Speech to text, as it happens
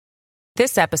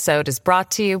This episode is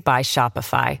brought to you by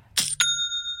Shopify.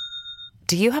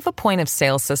 Do you have a point of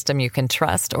sale system you can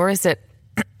trust, or is it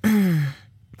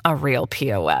a real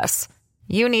POS?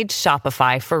 You need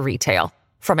Shopify for retail.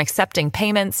 From accepting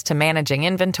payments to managing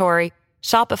inventory,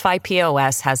 Shopify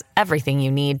POS has everything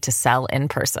you need to sell in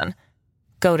person.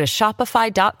 Go to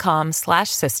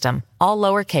shopify.com/system, all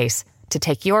lowercase, to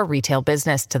take your retail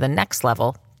business to the next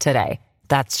level today.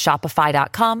 That's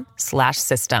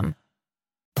shopify.com/system.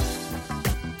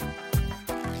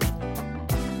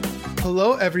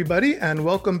 Hello, everybody, and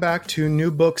welcome back to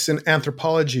New Books in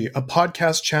Anthropology, a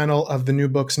podcast channel of the New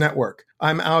Books Network.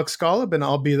 I'm Alex Golub, and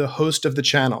I'll be the host of the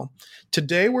channel.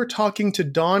 Today, we're talking to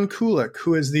Don Kulick,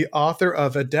 who is the author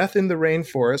of A Death in the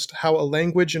Rainforest, How a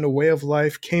Language and a Way of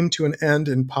Life Came to an End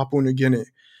in Papua New Guinea.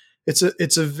 It's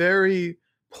a very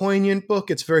poignant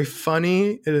book. It's very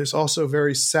funny. It is also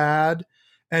very sad.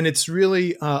 And it's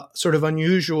really sort of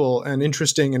unusual and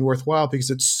interesting and worthwhile because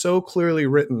it's so clearly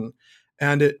written.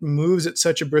 And it moves at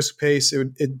such a brisk pace.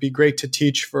 It'd be great to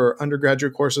teach for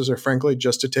undergraduate courses, or frankly,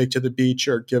 just to take to the beach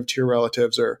or give to your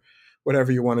relatives or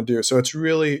whatever you want to do. So it's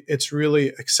really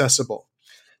accessible.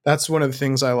 That's one of the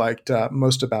things I liked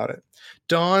most about it.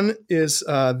 Don is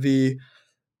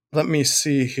let me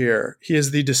see here. He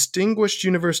is the Distinguished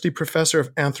University Professor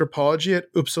of Anthropology at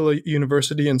Uppsala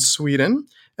University in Sweden.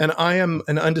 And I am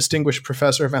an undistinguished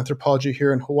professor of anthropology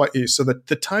here in Hawaii. So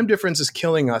the time difference is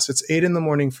killing us. It's 8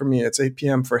 a.m. for me. It's 8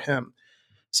 p.m. for him.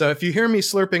 So if you hear me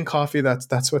slurping coffee,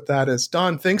 that's what that is.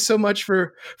 Don, thanks so much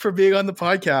for being on the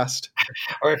podcast.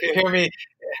 Or if you hear me,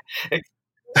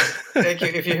 thank you.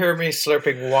 If you hear me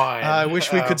slurping wine, I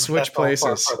wish we could switch places.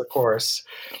 All for the course.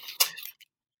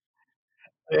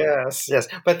 Yes.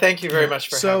 But thank you very much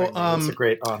for having me. It's a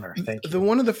great honor. Thank you.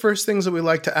 One of the first things that we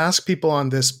like to ask people on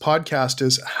this podcast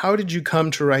is, how did you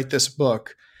come to write this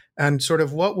book? And sort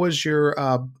of what was your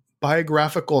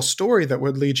biographical story that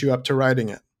would lead you up to writing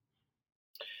it?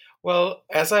 Well,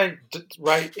 as I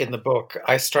write in the book,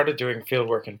 I started doing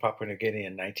fieldwork in Papua New Guinea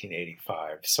in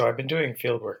 1985. So I've been doing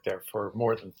fieldwork there for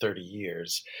more than 30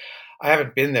 years. I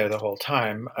haven't been there the whole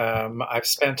time. I've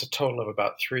spent a total of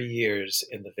about 3 years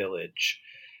in the village.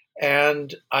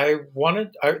 And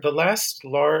the last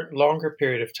longer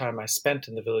period of time I spent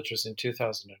in the village was in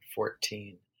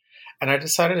 2014. And I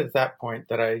decided at that point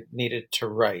that I needed to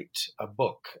write a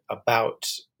book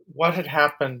about what had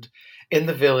happened in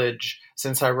the village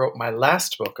since I wrote my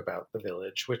last book about the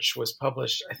village, which was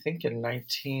published, I think, in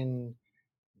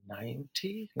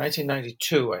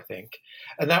 1992, I think.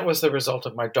 And that was the result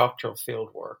of my doctoral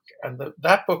field work. And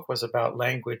that book was about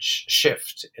language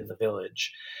shift in the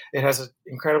village. It has an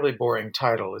incredibly boring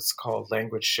title. It's called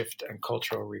Language Shift and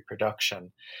Cultural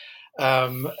Reproduction.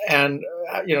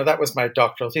 That was my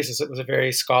doctoral thesis. It was a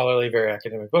very scholarly, very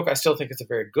academic book. I still think it's a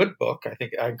very good book. I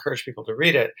think I encourage people to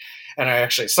read it, and I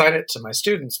actually cite it to my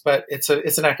students, but it's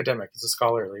an academic, it's a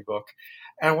scholarly book.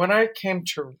 And when I came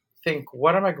to think,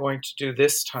 what am I going to do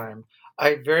this time?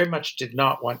 I very much did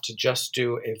not want to just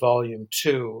do a volume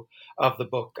 2 of the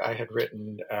book I had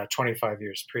written 25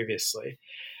 years previously.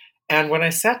 And when I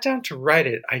sat down to write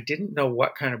it, I didn't know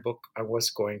what kind of book I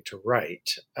was going to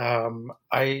write.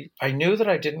 I knew that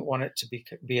I didn't want it to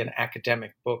be an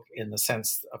academic book in the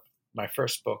sense of my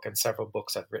first book and several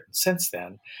books I've written since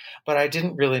then, but I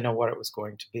didn't really know what it was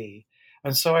going to be.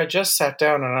 And so I just sat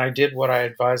down and I did what I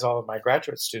advise all of my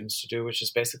graduate students to do, which is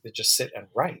basically just sit and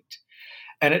write.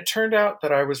 And it turned out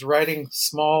that I was writing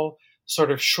small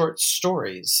sort of short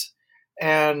stories,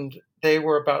 and they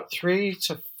were about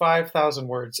 3,000 to 5,000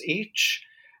 words each.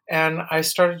 And I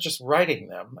started just writing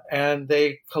them, and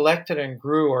they collected and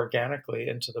grew organically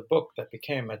into the book that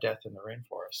became A Death in the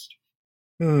Rainforest.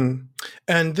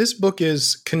 And this book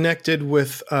is connected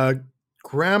with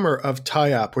grammar of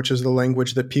Tayap, which is the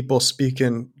language that people speak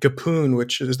in Gapun,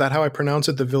 which is that how I pronounce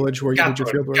it? The village where you did your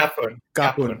field work?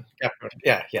 Gapun.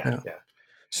 Yeah.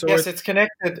 So yes, it's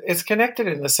connected. It's connected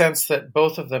in the sense that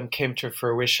both of them came to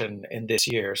fruition in this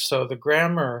year. So the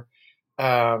grammar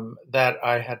that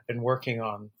I had been working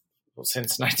on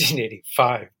since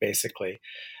 1985, basically,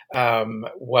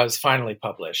 was finally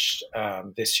published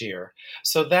this year.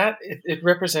 So that it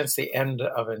represents the end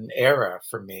of an era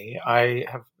for me. I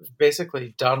have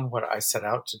basically done what I set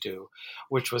out to do,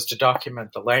 which was to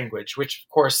document the language, which of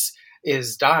course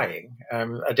is dying.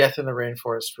 A Death in the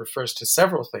Rainforest refers to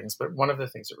several things, but one of the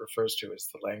things it refers to is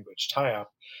the language Tayap,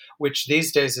 which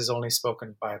these days is only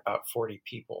spoken by about 40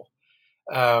 people.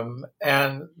 And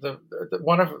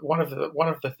one of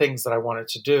the things that I wanted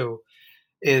to do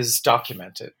is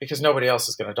document it, because nobody else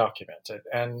is going to document it.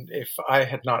 And if I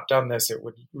had not done this, it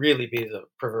would really be the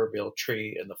proverbial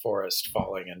tree in the forest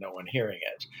falling and no one hearing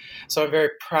it. So I'm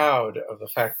very proud of the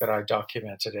fact that I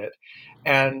documented it.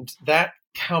 And that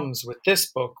comes with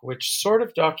this book, which sort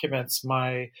of documents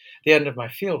the end of my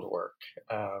field work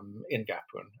in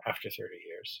Gapun after 30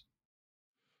 years.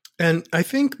 And I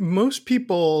think most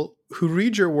people who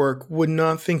read your work would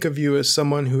not think of you as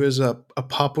someone who is a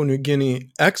Papua New Guinea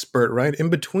expert, right? In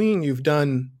between, you've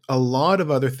done a lot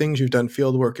of other things. You've done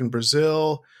field work in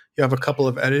Brazil. You have a couple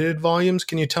of edited volumes.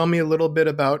 Can you tell me a little bit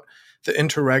about the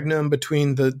interregnum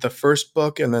between the first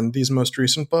book and then these most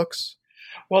recent books?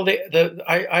 Well,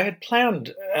 I had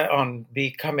planned on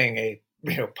becoming a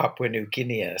Papua New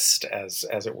Guineaist, as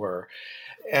it were.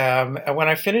 And when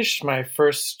I finished my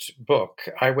first book,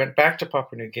 I went back to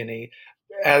Papua New Guinea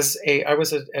I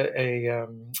was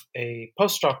a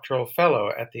postdoctoral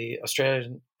fellow at the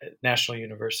Australian National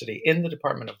University in the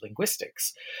Department of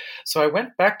Linguistics. So I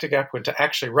went back to Gapun to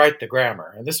actually write the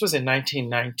grammar, and this was in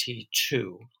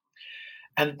 1992.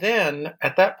 And then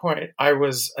at that point, I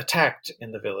was attacked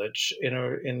in the village,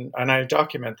 and I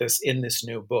document this in this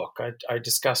new book. I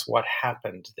discuss what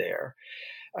happened there.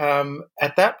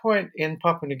 At that point in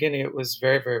Papua New Guinea, it was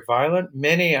very, very violent.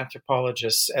 Many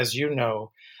anthropologists, as you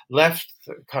know, left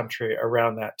the country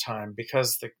around that time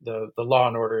because the law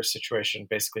and order situation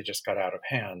basically just got out of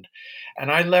hand.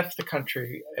 And I left the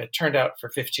country, it turned out, for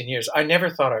 15 years. I never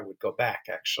thought I would go back,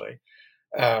 actually,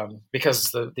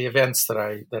 because the events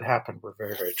that happened were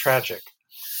very, very tragic.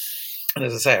 And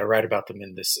as I say, I write about them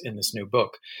in this new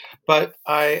book. But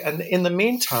in the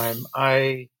meantime,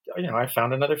 I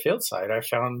found another field site. I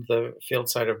found the field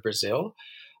site of Brazil.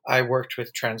 I worked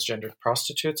with transgendered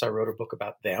prostitutes. I wrote a book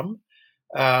about them.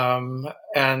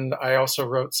 And I also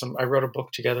wrote a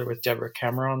book together with Deborah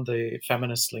Cameron, the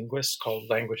feminist linguist, called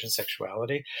Language and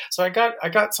Sexuality. So I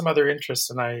got some other interests,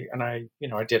 and I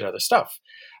did other stuff.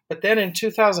 But then in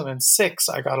 2006,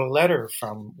 I got a letter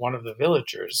from one of the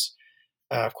villagers,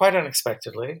 quite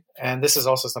unexpectedly. And this is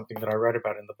also something that I write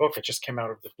about in the book. It just came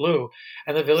out of the blue.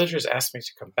 And the villagers asked me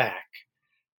to come back.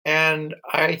 And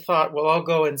I thought, well, I'll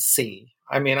go and see.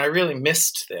 I mean, I really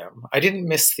missed them. I didn't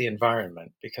miss the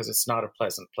environment because it's not a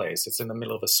pleasant place. It's in the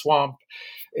middle of a swamp.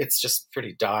 It's just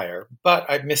pretty dire. But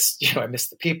I missed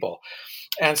the people.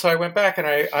 And so I went back, and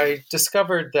I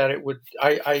discovered that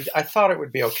I thought it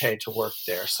would be okay to work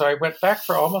there. So I went back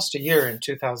for almost a year in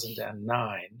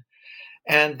 2009.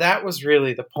 And that was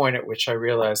really the point at which I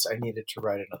realized I needed to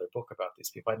write another book about these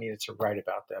people. I needed to write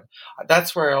about them.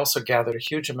 That's where I also gathered a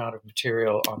huge amount of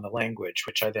material on the language,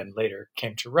 which I then later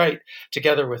came to write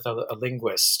together with a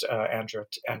linguist,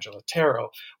 Angela Terrell.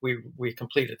 We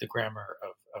completed the grammar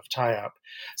of Tayap.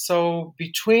 So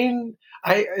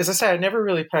as I say, I never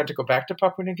really planned to go back to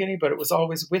Papua New Guinea, but it was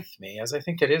always with me, as I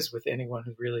think it is with anyone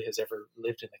who really has ever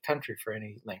lived in the country for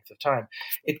any length of time.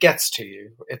 It gets to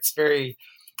you. It's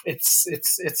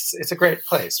a great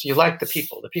place. You like the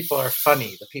people. The people are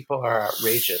funny. The people are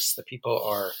outrageous. The people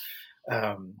are,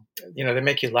 they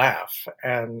make you laugh.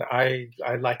 And I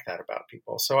like that about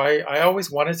people. So I always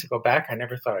wanted to go back. I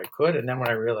never thought I could. And then when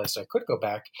I realized I could go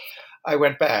back, I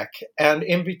went back. And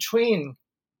in between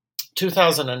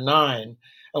 2009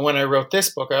 and when I wrote this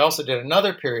book, I also did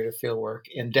another period of fieldwork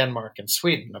in Denmark and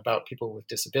Sweden about people with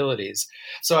disabilities.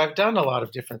 So I've done a lot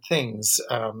of different things,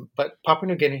 but Papua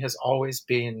New Guinea has always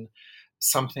been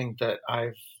something that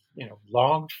I've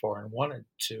longed for and wanted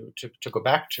to go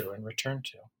back to and return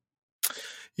to.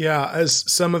 Yeah, as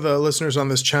some of the listeners on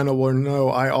this channel will know,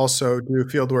 I also do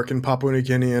fieldwork in Papua New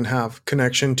Guinea and have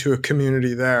connection to a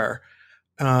community there.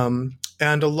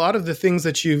 And a lot of the things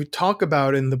that you talk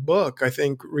about in the book, I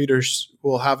think readers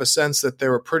will have a sense that they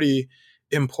were pretty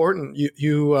important.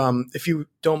 You if you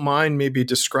don't mind, maybe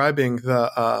describing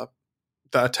the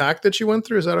attack that you went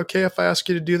through. Is that okay if I ask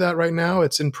you to do that right now?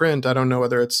 It's in print. I don't know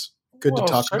whether it's good to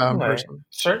talk about in person.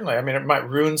 Certainly. I mean, it might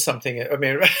ruin something. I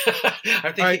mean,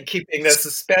 I'm thinking keeping the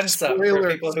suspense up for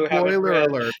people who haven't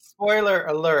read. Spoiler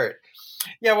alert.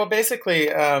 Yeah, well, basically,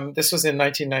 this was in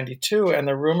 1992, and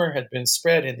the rumor had been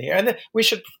spread in the air. And we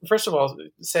should, first of all,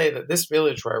 say that this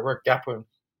village where I work, Gapun,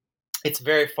 it's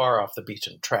very far off the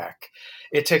beaten track.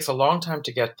 It takes a long time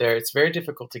to get there. It's very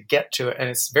difficult to get to, and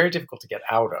it's very difficult to get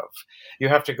out of. You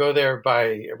have to go there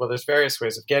there's various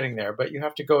ways of getting there, but you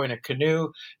have to go in a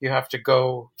canoe. You have to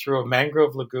go through a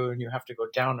mangrove lagoon. You have to go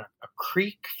down a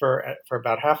creek for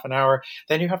about half an hour.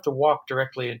 Then you have to walk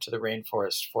directly into the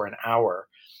rainforest for an hour.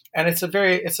 And it's a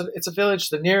village.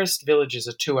 The nearest village is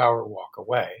a 2-hour walk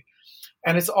away.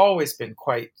 And it's always been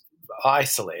quite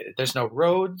isolated. There's no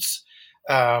roads.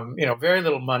 Very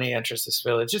little money enters this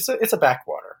village. It's a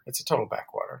backwater. It's a total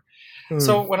backwater. Mm.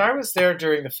 So when I was there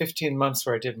during the 15 months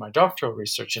where I did my doctoral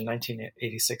research in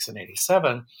 1986 and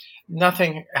 87,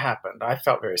 nothing happened. I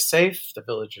felt very safe. The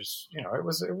villagers,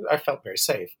 I felt very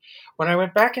safe. When I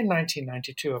went back in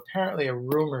 1992, apparently a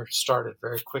rumor started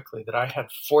very quickly that I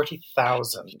had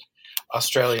 40,000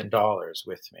 Australian dollars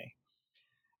with me.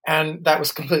 And that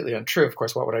was completely untrue. Of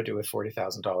course, what would I do with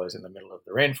 $40,000 in the middle of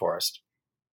the rainforest?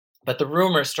 But the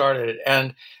rumor started,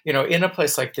 and in a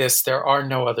place like this, there are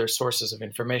no other sources of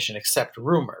information except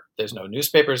rumor. There's no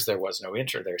newspapers. There was no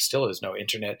internet. There still is no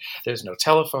internet. There's no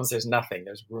telephones. There's nothing.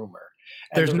 There's rumor.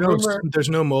 And There's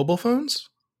no mobile phones.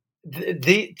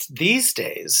 These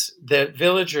days, the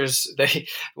villagers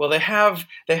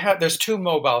there's 2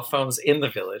 mobile phones in the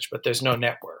village, but there's no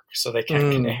network, so they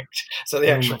can't connect. So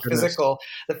the actual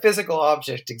physical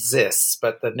object exists,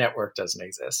 but the network doesn't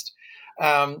exist.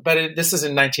 But this is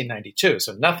in 1992,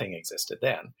 so nothing existed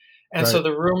then. And so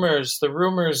the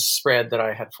rumors spread that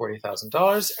I had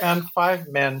 $40,000, and 5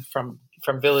 men from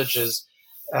villages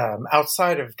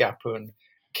outside of Gapun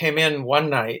came in one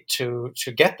night to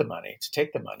get the money, to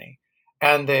take the money,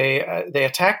 and they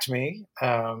attacked me.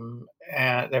 And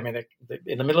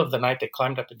in the middle of the night, they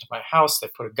climbed up into my house. They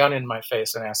put a gun in my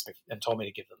face and asked me and told me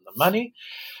to give them the money,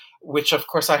 which of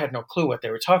course I had no clue what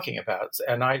they were talking about.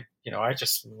 And I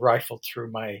just rifled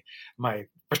through my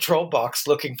patrol box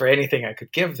looking for anything I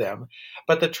could give them.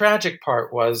 But the tragic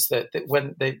part was that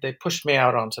when they pushed me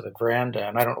out onto the veranda,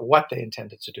 and I don't know what they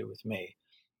intended to do with me.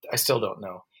 I still don't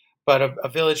know. But a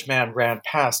village man ran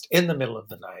past in the middle of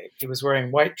the night. He was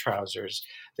wearing white trousers.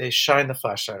 They shined the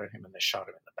flashlight on him and they shot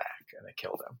him in the back and they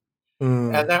killed him.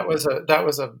 And that was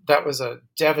a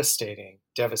devastating,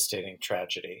 devastating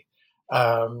tragedy.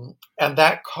 And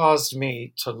that caused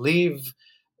me to leave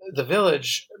the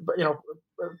village,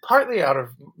 partly out of,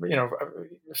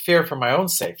 fear for my own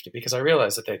safety, because I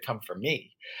realized that they'd come for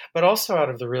me, but also out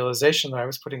of the realization that I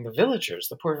was putting the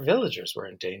poor villagers were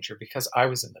in danger because I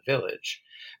was in the village,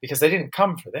 because they didn't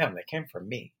come for them, they came for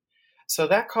me. So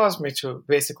that caused me to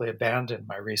basically abandon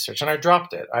my research, and I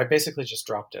dropped it. I basically just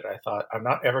dropped it. I thought, I'm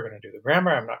not ever going to do the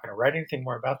grammar. I'm not going to write anything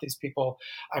more about these people.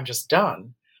 I'm just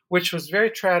done, which was very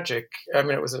tragic. I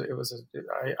mean,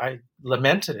 I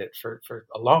lamented it for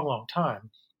a long, long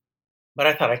time. But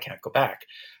I thought I can't go back,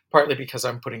 partly because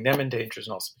I'm putting them in danger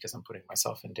and also because I'm putting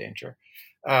myself in danger.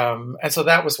 And so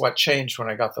that was what changed when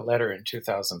I got the letter in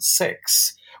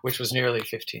 2006, which was nearly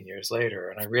 15 years later.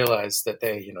 And I realized that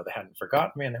they hadn't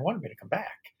forgotten me and they wanted me to come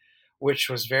back, which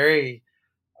was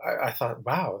I thought,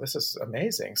 wow, this is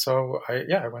amazing. So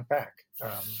I went back.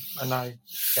 There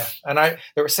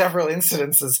were several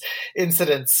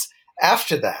incidents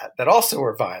after that also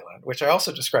were violent, which I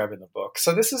also describe in the book.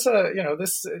 So this is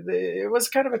it was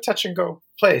kind of a touch and go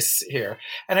place here.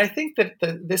 And I think that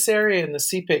this area in the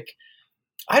CPIC,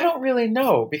 I don't really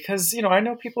know, because, I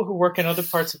know people who work in other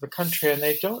parts of the country and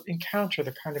they don't encounter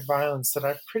the kind of violence that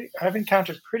I've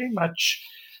encountered pretty much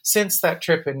since that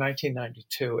trip in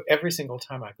 1992, every single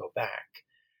time I go back.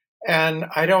 And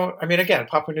again,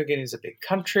 Papua New Guinea is a big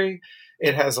country.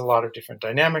 It has a lot of different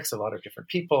dynamics, a lot of different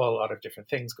people, a lot of different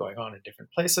things going on in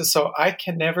different places. So I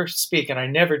can never speak, and I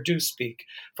never do speak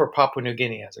for Papua New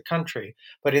Guinea as a country.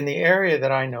 But in the area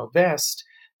that I know best,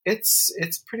 it's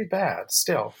pretty bad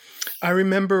still. I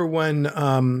remember when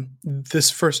this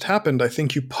first happened, I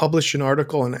think you published an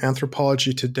article in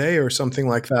Anthropology Today or something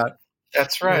like that.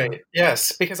 That's right.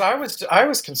 Yes, because I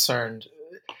was concerned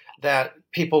that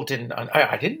people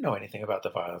I didn't know anything about the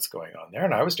violence going on there,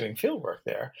 and I was doing field work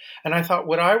there. And I thought,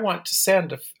 would I want to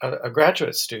send a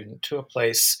graduate student to a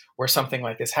place where something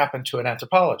like this happened to an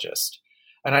anthropologist?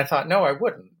 And I thought, no, I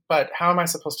wouldn't. But how am I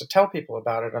supposed to tell people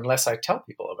about it unless I tell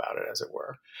people about it, as it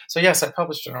were? So yes, I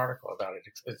published an article about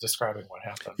it describing what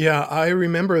happened. Yeah, I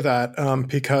remember that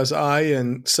because I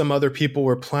and some other people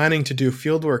were planning to do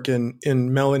fieldwork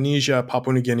in Melanesia,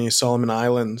 Papua New Guinea, Solomon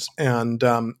Islands. And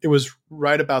it was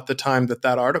right about the time that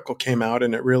article came out,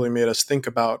 and it really made us think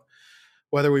about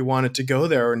whether we wanted to go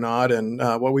there or not, and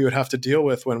what we would have to deal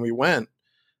with when we went.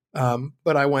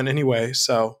 But I went anyway,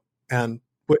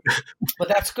 But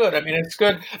that's good. I mean, it's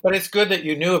good, but it's good that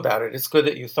you knew about it. It's good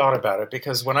that you thought about it,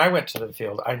 because when I went to the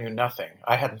field, I knew nothing.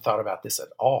 I hadn't thought about this at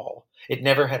all. It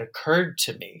never had occurred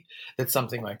to me that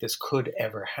something like this could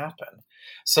ever happen.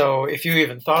 So if you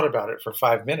even thought about it for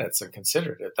 5 minutes and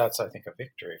considered it, that's, I think, a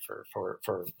victory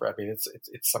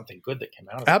it's something good that came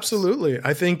out of it. Absolutely.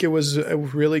 I think it was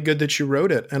really good that you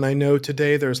wrote it. And I know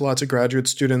today there's lots of graduate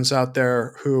students out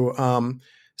there who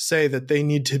say that they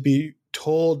need to be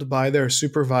told by their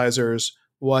supervisors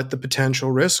what the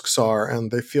potential risks are, and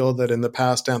they feel that in the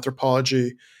past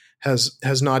anthropology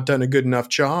has not done a good enough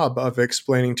job of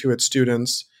explaining to its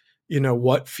students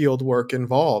what field work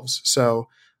involves. So,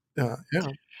 yeah.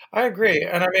 I agree.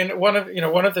 And I mean, one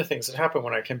of the things that happened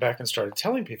when I came back and started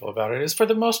telling people about it is, for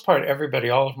the most part, everybody,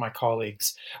 all of my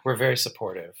colleagues were very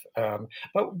supportive.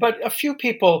 But a few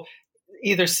people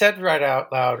either said right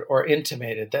out loud or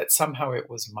intimated that somehow it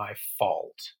was my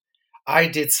fault. I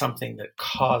did something that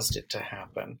caused it to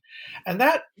happen. And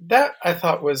that I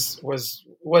thought was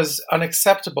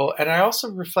unacceptable. And I also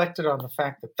reflected on the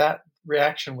fact that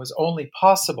reaction was only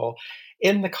possible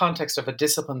in the context of a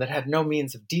discipline that had no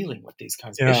means of dealing with these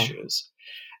kinds of issues.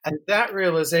 And that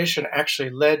realization actually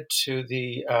led to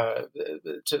the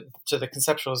to the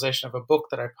conceptualization of a book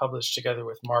that I published together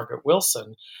with Margaret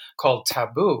Wilson called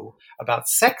Taboo, about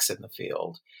sex in the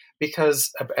field,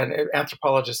 because an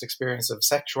anthropologist's experience of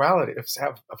sexuality, of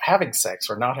having sex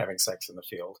or not having sex in the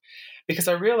field. Because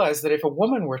I realized that if a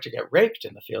woman were to get raped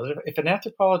in the field, if a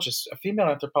female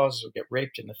anthropologist would get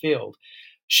raped in the field,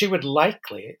 she would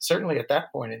likely, certainly at that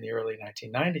point in the early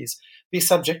 1990s, be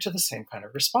subject to the same kind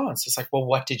of response. It's like, well,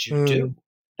 what did you do?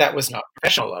 That was not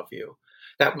professional of you.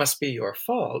 That must be your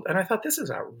fault. And I thought, this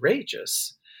is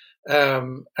outrageous.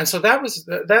 And so that was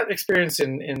that experience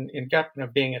in Gatineau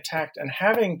being attacked, and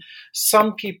having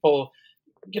some people,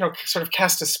 sort of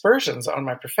cast aspersions on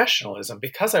my professionalism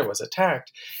because I was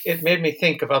attacked. It made me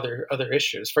think of other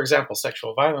issues. For example,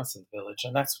 sexual violence in the village,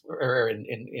 and that's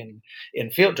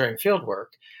during field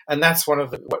work, and that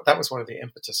was one of the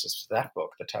impetuses for that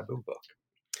book, the Taboo book.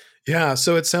 Yeah,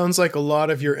 so it sounds like a lot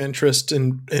of your interest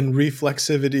in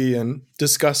reflexivity and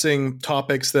discussing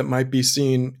topics that might be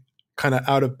seen kind of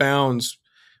out of bounds.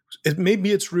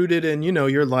 Maybe it's rooted in,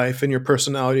 your life and your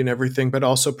personality and everything, but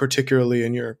also particularly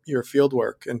in your field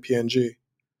work in PNG.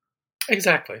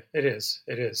 Exactly. It is.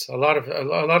 A lot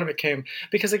of it came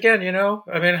because, again,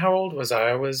 how old was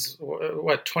I? I was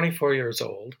 24 years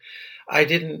old.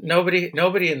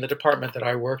 Nobody in the department that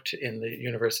I worked in the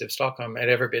University of Stockholm had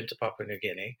ever been to Papua New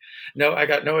Guinea. No, I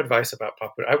got no advice about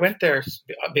Papua. I went there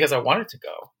because I wanted to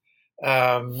go.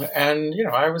 And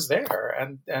I was there,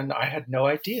 and I had no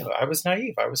idea. I was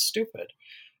naive. I was stupid.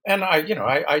 And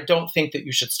I don't think that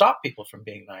you should stop people from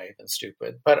being naive and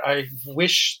stupid, but I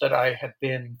wish that I had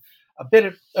been a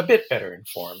bit better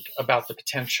informed about the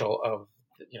potential of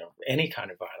any kind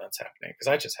of violence happening, because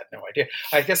I just had no idea.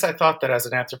 I guess I thought that as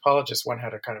an anthropologist, one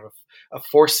had a kind of a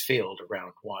force field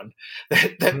around one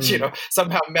that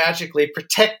somehow magically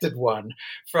protected one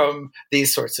from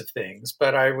these sorts of things.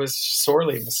 But I was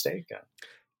sorely mistaken.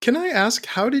 Can I ask,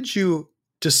 how did you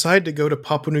decide to go to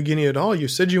Papua New Guinea at all? You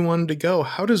said you wanted to go.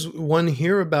 How does one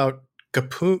hear about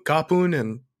Gapun?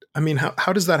 And I mean,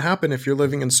 how does that happen if you're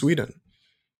living in Sweden?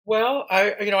 Well,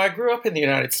 I grew up in the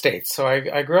United States. So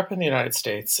I grew up in the United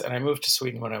States, and I moved to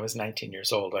Sweden when I was 19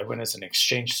 years old. I went as an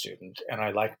exchange student, and I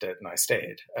liked it, and I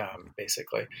stayed,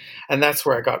 basically. And that's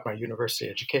where I got my university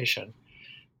education.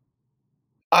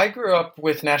 I grew up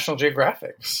with National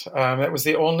Geographics. It was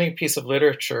the only piece of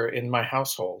literature in my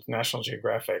household, National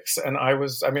Geographics. And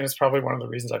it's probably one of the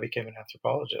reasons I became an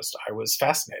anthropologist. I was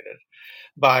fascinated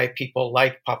by people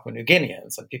like Papua New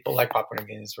Guineans, and people like Papua New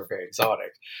Guineans were very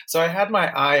exotic. So I had my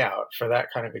eye out for that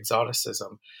kind of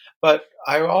exoticism. But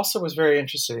I also was very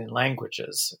interested in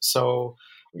languages. So,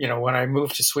 when I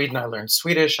moved to Sweden, I learned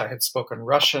Swedish. I had spoken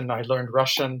Russian. I learned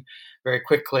Russian very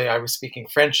quickly. I was speaking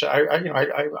French.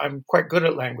 I'm quite good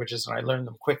at languages, and I learn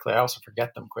them quickly. I also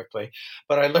forget them quickly,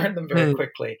 but I learned them very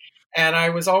quickly. And I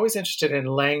was always interested in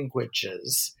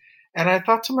languages. And I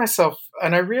thought to myself,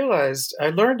 and I realized, I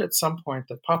learned at some point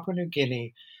that Papua New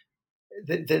Guinea,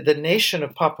 the nation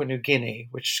of Papua New Guinea,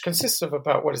 which consists of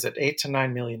about, 8 to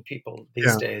 9 million people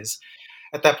these days.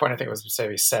 At that point, I think it was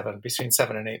between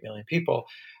 7 and 8 million people.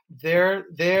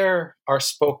 There are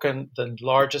spoken the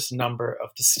largest number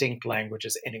of distinct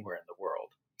languages anywhere in the world.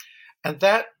 And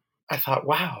that, I thought,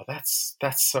 wow, that's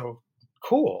so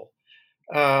cool.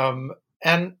 And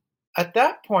at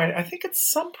that point, I think at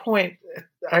some point,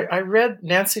 I read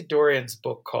Nancy Dorian's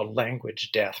book called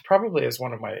Language Death, probably in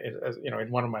one of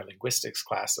my linguistics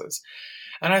classes.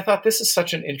 And I thought, this is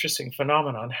such an interesting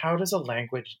phenomenon. How does a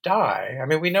language die? I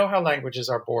mean, we know how languages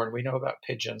are born. We know about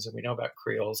pidgins, and we know about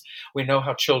creoles. We know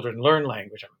how children learn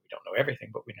language. I mean, we don't know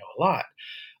everything, but we know a lot.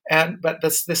 But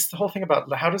this whole thing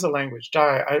about how does a language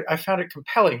die, I found it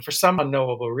compelling for some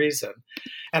unknowable reason.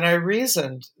 And I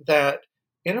reasoned that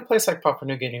in a place like Papua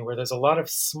New Guinea, where there's a lot of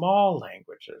small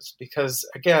languages, because,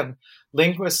 again,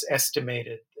 linguists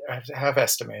have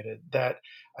estimated that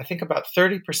I think about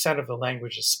 30% of the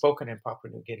languages spoken in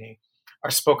Papua New Guinea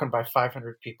are spoken by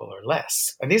 500 people or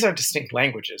less. And these are distinct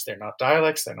languages. They're not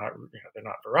dialects. They're not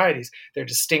varieties. They're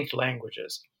distinct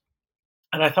languages.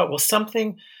 And I thought, well,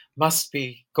 something must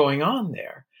be going on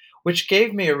there. which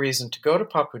gave me a reason to go to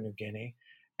Papua New Guinea.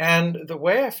 And the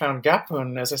way I found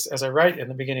Gapun, as I write in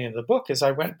the beginning of the book, is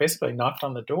I went basically knocked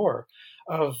on the door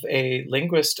of a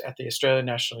linguist at the Australian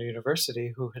National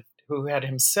University who had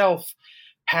himself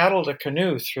paddled a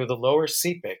canoe through the lower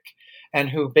Sepik, and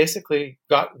who basically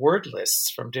got word lists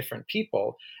from different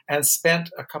people and spent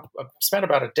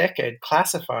about a decade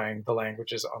classifying the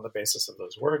languages on the basis of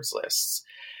those words lists.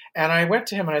 And I went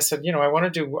to him and I said, I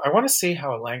want to see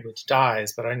how a language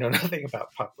dies, but I know nothing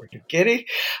about Papua New Guinea.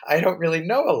 I don't really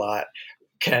know a lot.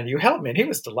 Can you help me? And he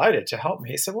was delighted to help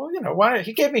me. He said, well, why?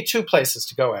 He gave me 2 places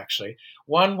to go, actually.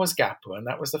 One was Gapua, and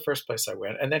that was the first place I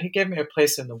went. And then he gave me a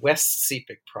place in the West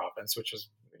Sepik province, which was,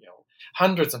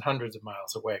 hundreds and hundreds of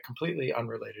miles away, a completely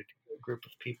unrelated group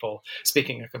of people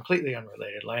speaking a completely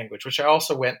unrelated language, which I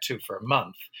also went to for a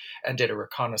month and did a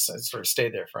reconnaissance, sort of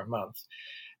stayed there for a month.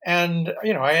 And,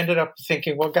 I ended up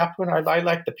thinking, well, Gapun, I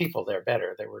liked the people there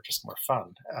better. They were just more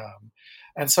fun.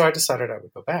 And so I decided I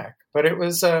would go back. But it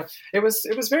was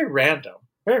very random,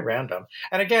 very random.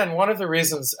 And again, one of the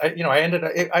reasons, I ended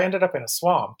up in a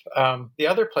swamp. The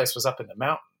other place was up in the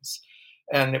mountains,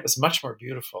 and it was much more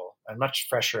beautiful and much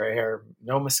fresher air,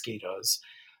 no mosquitoes.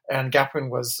 And Gapun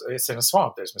it's in a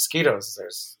swamp. There's mosquitoes.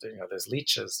 There's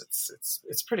leeches.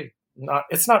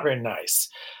 It's not very nice.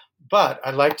 But I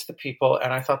liked the people,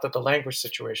 and I thought that the language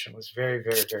situation was very,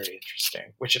 very, very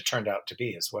interesting, which it turned out to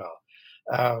be as well.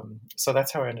 So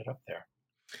that's how I ended up there.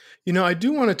 I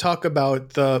do want to talk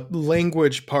about the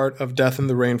language part of Death in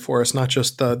the Rainforest, not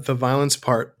just the violence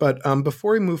part. But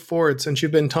before we move forward, since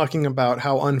you've been talking about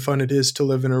how unfun it is to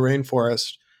live in a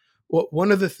rainforest,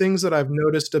 one of the things that I've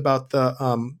noticed about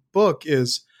the book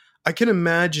is I can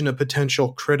imagine a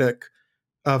potential critic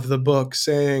of the book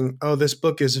saying, "Oh, this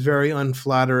book is very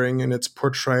unflattering in its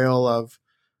portrayal of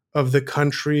the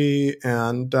country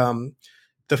and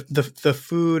the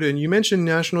food." And you mentioned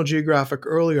National Geographic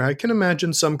earlier. I can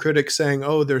imagine some critics saying,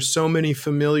 "Oh, there's so many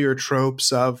familiar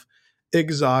tropes of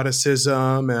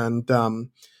exoticism and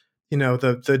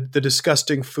the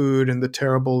disgusting food and the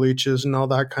terrible leeches and all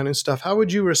that kind of stuff." How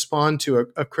would you respond to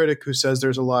a critic who says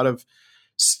there's a lot of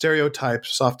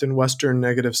stereotypes, often Western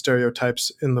negative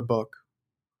stereotypes, in the book?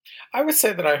 I would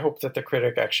say that I hope that the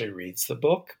critic actually reads the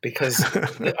book, because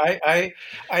I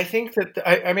think that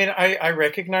I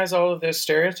recognize all of those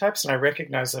stereotypes, and I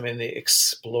recognize them in the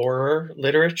explorer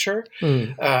literature.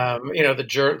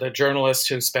 The journalists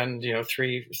who spend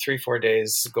 3-4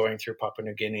 days going through Papua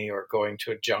New Guinea or going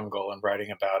to a jungle and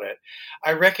writing about it.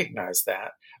 I recognize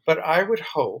that, but I would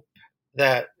hope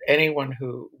that anyone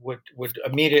who would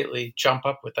immediately jump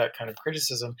up with that kind of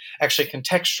criticism actually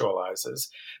contextualizes.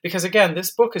 Because again,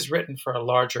 this book is written for a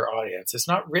larger audience. It's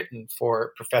not written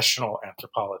for professional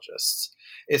anthropologists.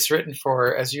 It's written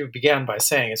for, as you began by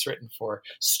saying, it's written for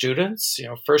students,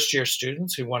 first-year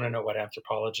students who want to know what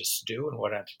anthropologists do and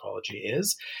what anthropology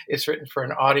is. It's written for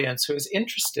an audience who is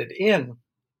interested in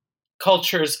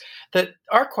cultures that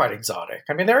are quite exotic.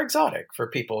 I mean, they're exotic for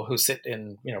people who sit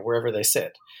in, wherever they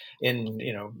sit, in,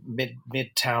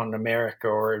 midtown America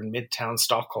or in midtown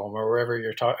Stockholm or wherever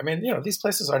you're talking. I mean, these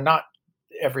places are not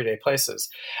everyday places,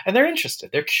 and they're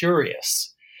interested, they're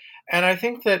curious. And I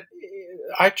think that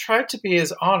I tried to be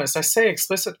as honest. I say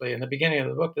explicitly in the beginning of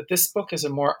the book that this book is a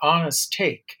more honest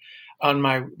take on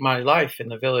my life in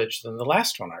the village than the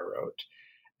last one I wrote.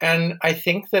 And I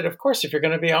think that, of course, if you're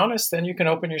going to be honest, then you can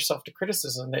open yourself to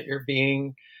criticism that you're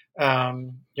being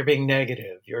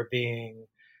negative. You're being,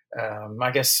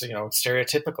 I guess,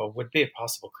 stereotypical would be a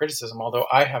possible criticism. Although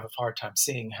I have a hard time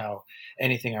seeing how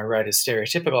anything I write is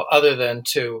stereotypical, other than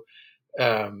to,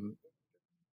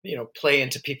 play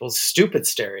into people's stupid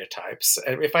stereotypes.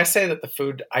 If I say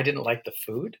that I didn't like the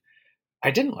food, I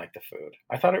didn't like the food.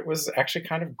 I thought it was actually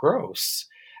kind of gross,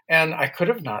 and I could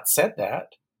have not said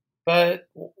that. But,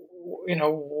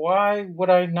 why would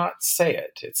I not say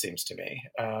it? It seems to me.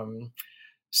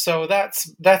 So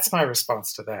that's my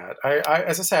response to that.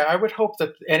 As I say, I would hope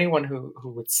that anyone who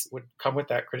would come with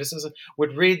that criticism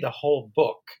would read the whole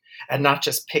book and not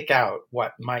just pick out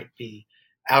what might be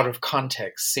out of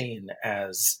context seen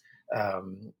as,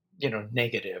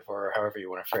 negative, or however you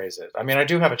want to phrase it. I mean, I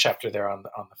do have a chapter there on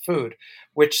the food,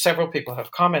 which several people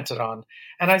have commented on,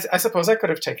 and I suppose I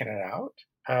could have taken it out.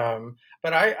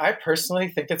 But I personally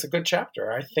think it's a good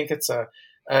chapter. I think it's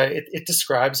it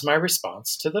describes my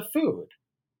response to the food,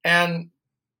 and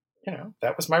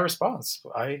that was my response.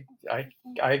 I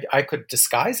could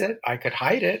disguise it, I could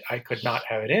hide it, I could not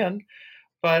have it in,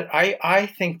 but I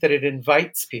think that it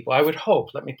invites people. I would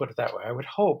hope. Let me put it that way. I would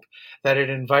hope that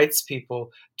it invites people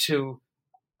to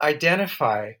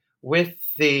identify with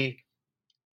the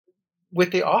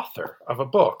with the author of a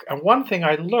book. And one thing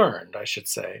I learned, I should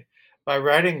say, by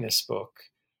writing this book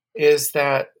is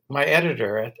that my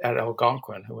editor at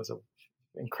Algonquin, who was an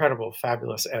incredible,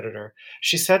 fabulous editor,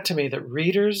 she said to me that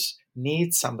readers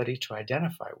need somebody to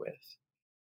identify with.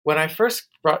 When I first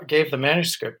gave the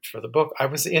manuscript for the book, I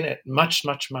was in it much,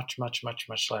 much, much, much, much,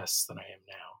 much less than I am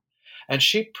now. And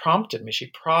she prompted me, she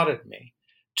prodded me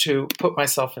to put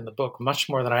myself in the book much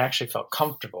more than I actually felt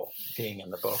comfortable being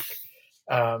in the book,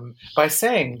 by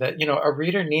saying that, a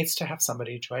reader needs to have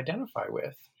somebody to identify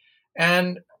with.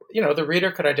 And, the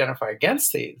reader could identify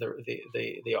against the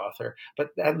author, but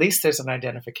at least there's an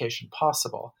identification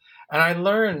possible. And I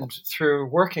learned through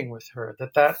working with her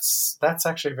that that's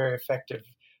actually a very effective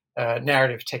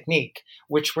narrative technique,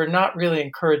 which we're not really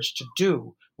encouraged to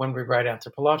do when we write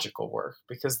anthropological work,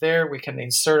 because there we can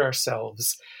insert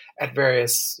ourselves at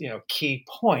various, key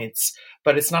points,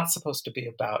 but it's not supposed to be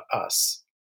about us,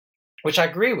 which I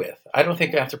agree with. I don't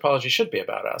think anthropology should be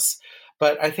about us.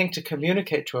 But I think to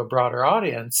communicate to a broader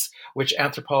audience, which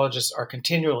anthropologists are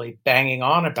continually banging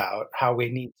on about how we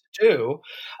need to do,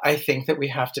 I think that we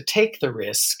have to take the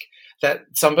risk that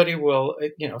somebody will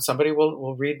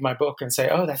read my book and say,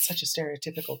 oh, that's such a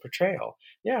stereotypical portrayal.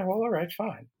 Yeah, well, all right,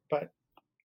 fine. But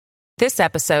This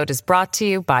episode is brought to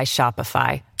you by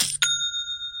Shopify.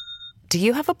 Do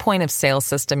you have a point of sale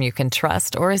system you can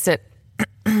trust, or is it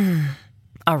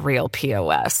a real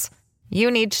POS?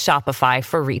 You need Shopify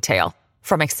for retail.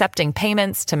 From accepting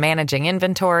payments to managing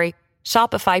inventory,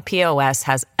 Shopify POS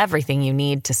has everything you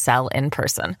need to sell in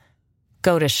person.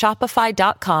 Go to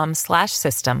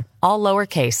shopify.com/system, all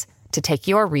lowercase, to take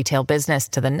your retail business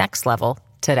to the next level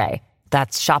today.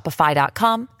 That's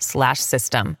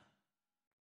shopify.com/system.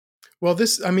 Well,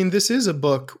 this is a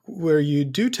book where you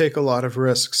do take a lot of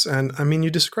risks. And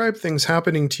you describe things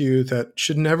happening to you that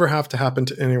should never have to happen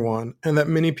to anyone, and that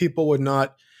many people would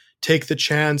not take the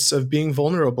chance of being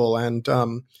vulnerable and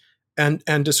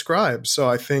describe. So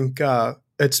I think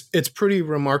it's pretty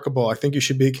remarkable. I think you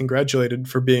should be congratulated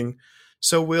for being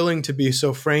so willing to be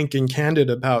so frank and candid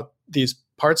about these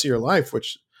parts of your life,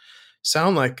 which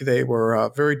sound like they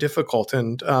were very difficult.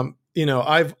 And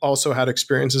I've also had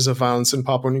experiences of violence in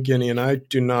Papua New Guinea, and I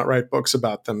do not write books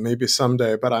about them. Maybe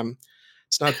someday, but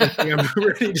it's not something I'm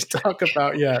ready to talk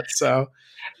about yet. So.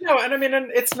 No, and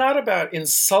and it's not about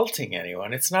insulting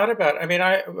anyone. It's not about.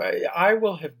 I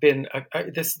will have been.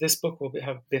 This book will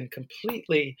have been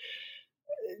completely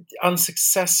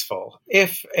unsuccessful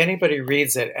if anybody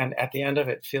reads it and at the end of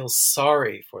it feels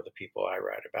sorry for the people I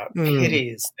write about,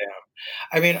 pities them.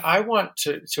 I want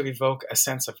to evoke a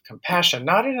sense of compassion,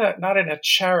 not in a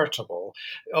charitable,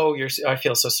 I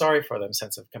feel so sorry for them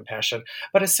sense of compassion,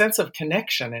 but a sense of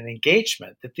connection and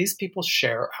engagement that these people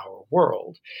share our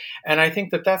world. And I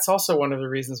think that that's also one of the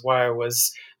reasons why I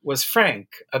was frank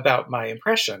about my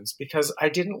impressions, because I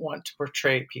didn't want to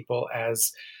portray people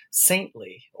as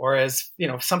saintly or as,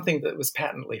 something that was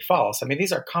patently false.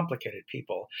 These are complicated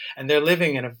people, and they're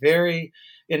living in a very,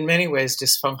 in many ways,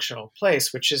 dysfunctional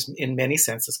place, which is in many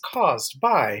senses caused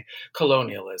by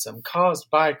colonialism, caused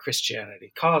by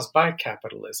Christianity, caused by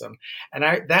capitalism. And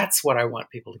that's what I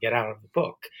want people to get out of the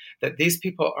book, that these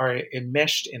people are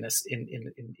enmeshed in a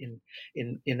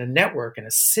network, in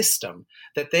a system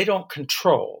that they don't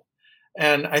control.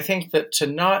 And I think that to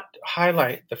not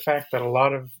highlight the fact that a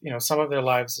lot of, some of their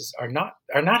lives are not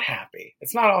happy.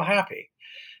 It's not all happy.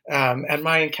 And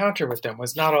my encounter with them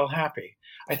was not all happy.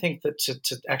 I think that to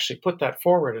actually put that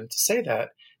forward and to say that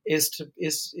is to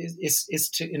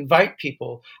invite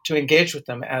people to engage with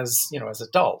them as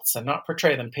adults, and not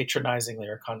portray them patronizingly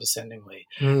or condescendingly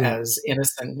as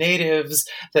innocent natives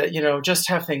that just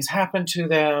have things happen to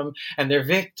them and they're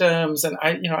victims. And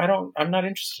I'm not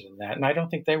interested in that, and I don't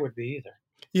think they would be either.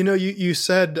 You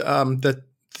said that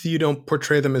you don't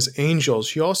portray them as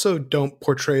angels. You also don't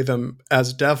portray them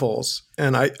as devils.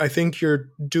 And I think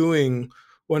you're doing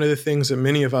one of the things that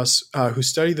many of us who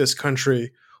study this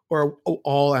country, or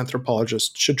all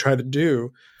anthropologists, should try to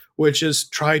do, which is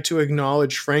try to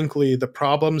acknowledge, frankly, the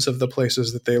problems of the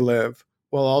places that they live,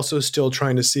 while also still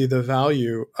trying to see the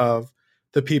value of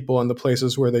the people and the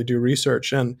places where they do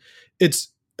research. And it's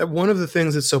one of the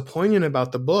things that's so poignant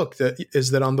about the book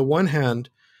is that on the one hand,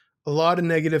 a lot of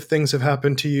negative things have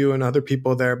happened to you and other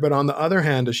people there. But on the other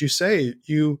hand, as you say,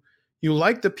 you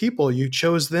like the people, you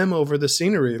chose them over the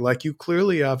scenery. Like, you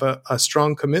clearly have a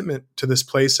strong commitment to this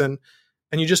place, and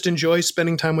you just enjoy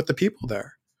spending time with the people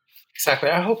there. Exactly.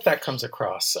 I hope that comes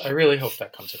across. I really hope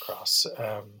that comes across.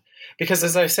 Because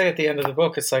as I say at the end of the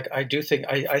book, it's like I do think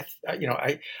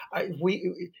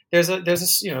there's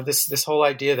this, this whole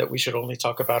idea that we should only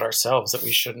talk about ourselves, that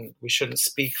we shouldn't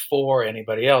speak for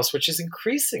anybody else, which is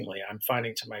increasingly, I'm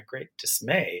finding to my great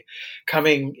dismay,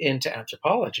 coming into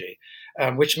anthropology,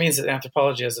 which means that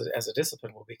anthropology as a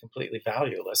discipline will be completely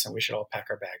valueless, and we should all pack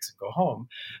our bags and go home.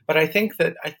 But I think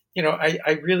that I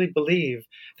really believe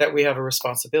that we have a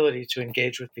responsibility to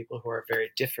engage with people who are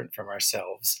very different from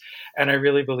ourselves, and I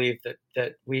really believe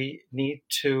that we need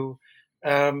to,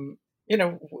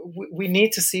 we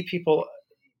need to see people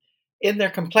in their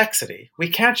complexity. We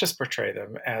can't just portray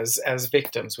them as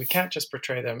victims. We can't just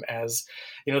portray them as,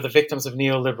 the victims of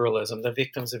neoliberalism, the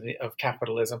victims of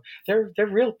capitalism. They're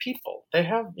real people. They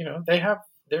have,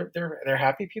 they're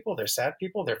happy people, they're sad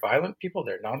people, they're violent people,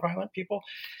 they're nonviolent people.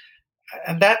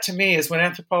 And that to me is when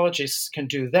anthropologists can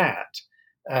do that,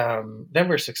 then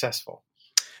we're successful.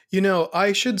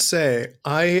 I should say,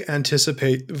 I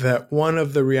anticipate that one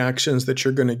of the reactions that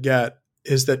you're going to get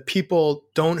is that people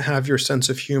don't have your sense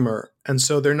of humor. And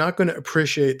so they're not going to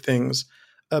appreciate things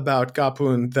about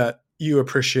Gapun that you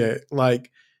appreciate. Like,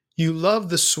 you love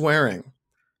the swearing.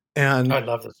 And I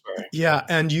love the swearing. Yeah.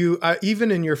 And you,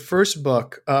 even in your first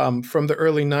book from the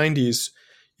early 90s,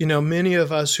 many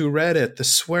of us who read it, the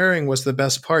swearing was the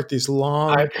best part, these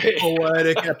long,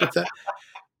 poetic epithets.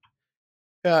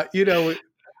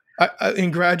 In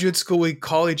graduate school, we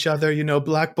call each other,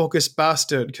 black bogus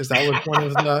bastard, because that was one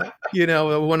of the,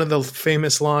 one of the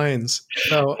famous lines.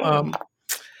 So,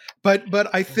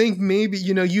 but I think maybe,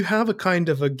 you have a kind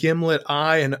of a gimlet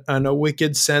eye and a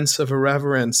wicked sense of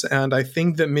irreverence. And I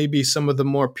think that maybe some of the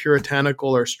more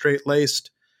puritanical or straight-laced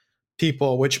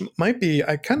people, which might be,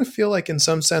 I kind of feel like in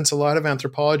some sense, a lot of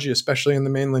anthropology, especially in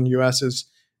the mainland US, is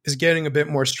getting a bit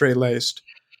more straight-laced.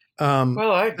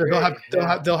 Well, I agree.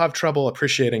 They'll have trouble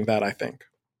appreciating that, I think.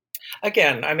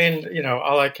 Again, I mean,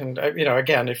 all I can,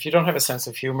 again, if you don't have a sense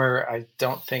of humor, I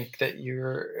don't think that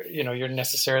you're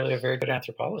necessarily a very good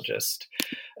anthropologist,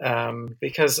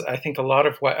 because I think a lot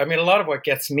of what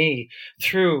gets me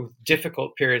through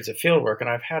difficult periods of fieldwork, and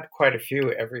I've had quite a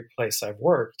few every place I've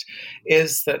worked,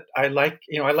 is that I like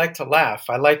to laugh.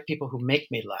 I like people who make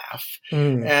me laugh,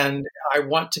 and I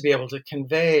want to be able to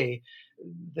convey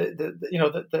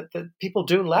that people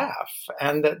do laugh,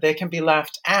 and that they can be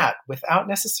laughed at without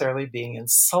necessarily being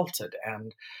insulted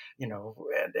and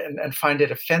find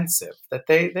it offensive. That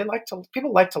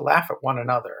people like to laugh at one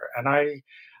another, and I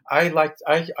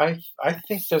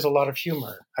think there's a lot of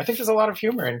humor. I think there's a lot of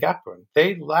humor in Gapun.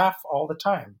 They laugh all the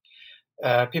time.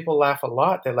 People laugh a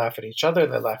lot. They laugh at each other.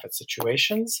 They laugh at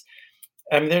situations.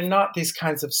 They're not these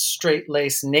kinds of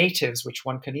straight-laced natives, which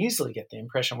one can easily get the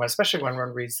impression, especially when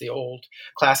one reads the old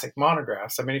classic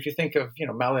monographs. I mean, if you think of,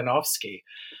 Malinowski,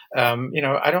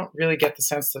 I don't really get the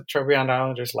sense that Trobriand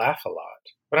Islanders laugh a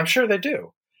lot, but I'm sure they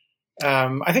do.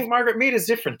 I think Margaret Mead is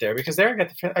different there, because there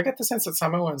I get the sense that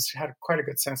Samoans had quite a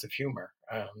good sense of humor.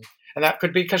 And that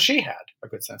could be because she had a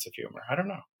good sense of humor. I don't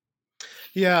know.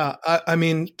 Yeah, I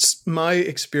mean, my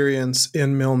experience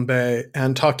in Milne Bay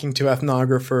and talking to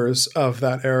ethnographers of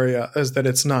that area is that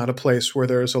it's not a place where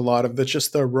there's a lot of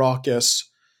just the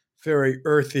raucous, very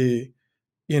earthy,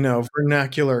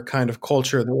 vernacular kind of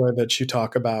culture, the way that you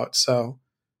talk about. So,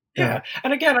 yeah.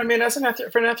 And again, I mean,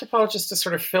 for an anthropologist to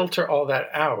sort of filter all that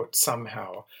out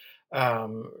somehow,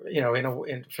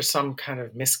 for some kind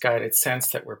of misguided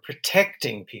sense that we're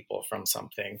protecting people from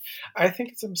something, I think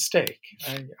it's a mistake.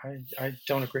 I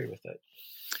don't agree with it.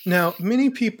 Now, many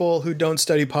people who don't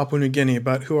study Papua New Guinea,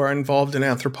 but who are involved in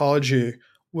anthropology,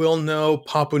 will know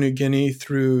Papua New Guinea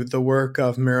through the work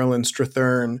of Marilyn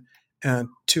Strathern, and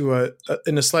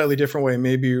in a slightly different way,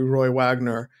 maybe Roy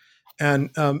Wagner. And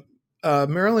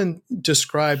Marilyn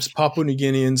describes Papua New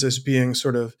Guineans as being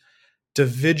sort of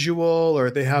individual,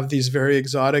 or they have these very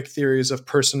exotic theories of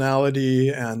personality,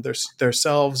 and their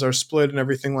selves are split and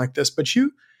everything like this. But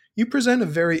you present a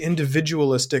very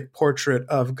individualistic portrait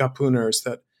of Gapuners,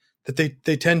 that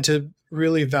they tend to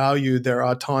really value their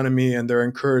autonomy, and they're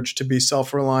encouraged to be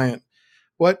self-reliant.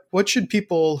 What should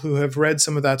people who have read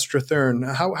some of that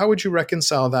Strathern, how would you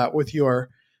reconcile that with your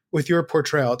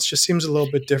portrayal? It just seems a little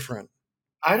bit different.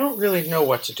 I don't really know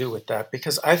what to do with that,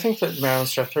 because I think that Marilyn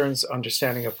Strathern's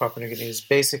understanding of Papua New Guinea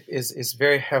is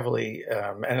very heavily,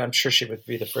 and I'm sure she would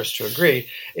be the first to agree,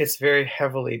 it's very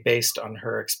heavily based on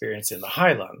her experience in the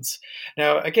highlands.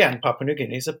 Now, again, Papua New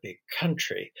Guinea is a big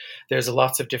country. There's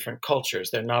lots of different cultures.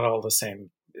 They're not all the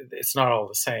same. It's not all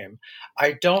the same.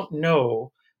 I don't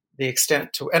know the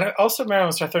extent to, and also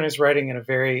Marilyn Strathern is writing in a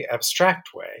very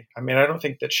abstract way. I mean, I don't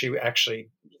think that she actually,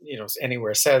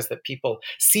 anywhere says that people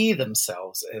see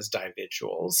themselves as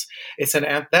individuals.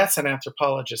 That's an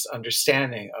anthropologist's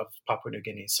understanding of Papua New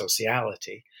Guinea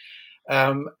sociality.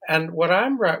 And what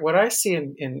I see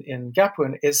in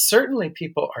Gapun is certainly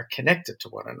people are connected to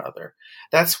one another.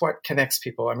 That's what connects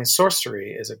people. I mean,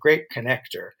 sorcery is a great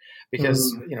connector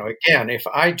because, again, if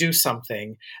I do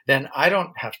something, then I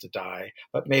don't have to die,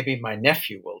 but maybe my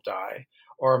nephew will die,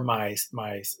 or my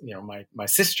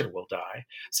sister will die.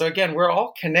 So again, we're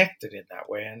all connected in that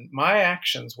way, and my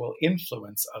actions will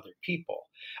influence other people,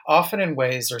 often in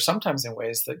ways, or sometimes in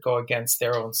ways, that go against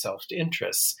their own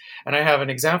self-interests. And I have an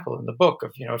example in the book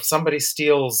of, if somebody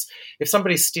steals,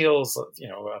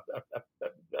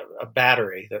 a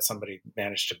battery that somebody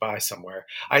managed to buy somewhere.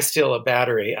 I steal a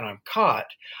battery and I'm caught.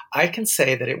 I can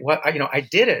say that I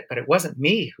did it, but it wasn't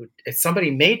me somebody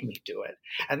made me do it.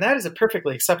 And that is a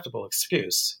perfectly acceptable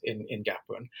excuse in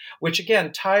Gapun, which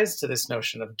again ties to this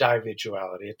notion of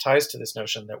individuality. It ties to this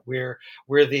notion that we're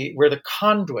the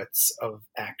conduits of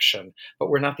action, but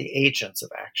we're not the agents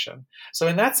of action. So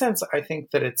in that sense, I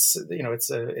think that it's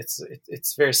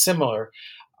very similar.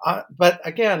 But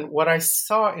again, what I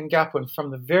saw in Gapun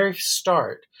from the very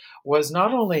start was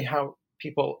not only how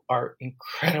people are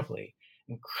incredibly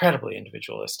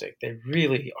individualistic. They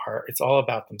really are. It's all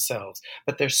about themselves,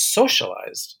 but they're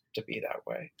socialized to be that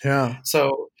way. Yeah.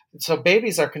 So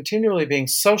babies are continually being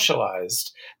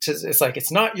socialized it's like,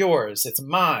 it's not yours, it's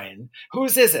mine.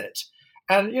 Whose is it?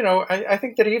 And, I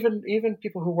think that even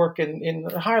people who work in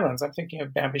the Highlands, I'm thinking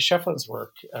of Bambi Shefflin's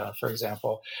work, for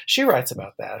example, she writes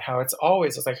about that, how it's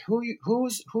like,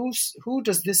 who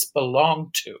does this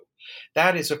belong to?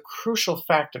 That is a crucial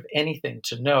fact of anything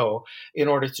to know in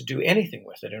order to do anything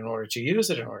with it, in order to use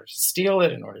it, in order to steal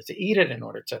it, in order to eat it, in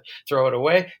order to throw it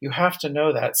away. You have to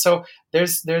know that. So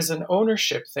there's an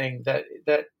ownership thing that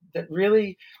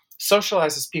really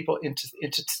socializes people into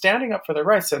standing up for their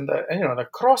rights. And the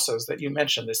crossos that you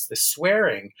mentioned, this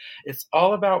swearing, it's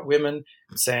all about women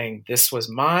saying, this was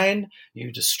mine,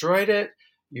 you destroyed it,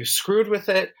 you screwed with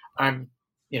it, I'm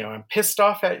pissed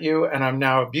off at you, and I'm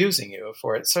now abusing you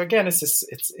for it. So again,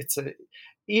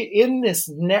 in this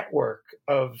network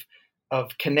of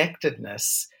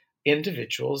connectedness,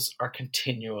 individuals are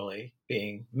continually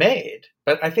being made.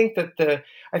 But I think that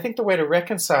the way to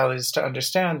reconcile is to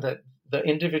understand that the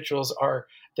individuals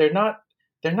they're not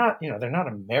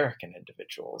American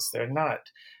individuals. They're not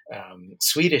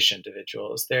Swedish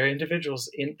individuals. They're individuals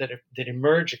that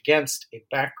emerge against a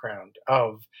background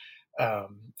of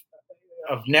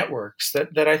networks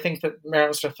that I think that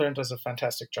Marilyn Strathern does a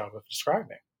fantastic job of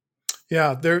describing.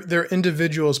 Yeah, they're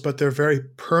individuals, but they're very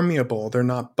permeable. They're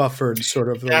not buffered, sort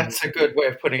of. That's a good way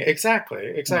of putting it.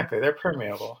 Exactly. Yeah. They're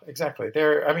permeable. Exactly.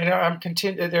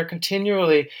 They're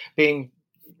continually being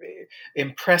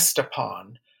impressed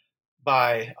upon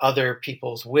by other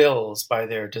people's wills, by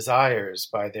their desires,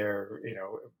 by their,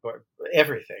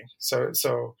 everything.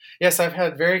 So yes, I've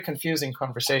had very confusing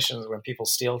conversations when people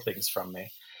steal things from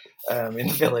me in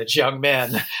the village, young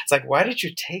men. It's like, why did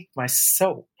you take my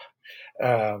soap?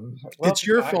 It's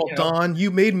your fault, Don. You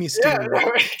made me steal it.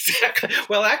 Yeah, exactly.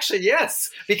 Well, actually,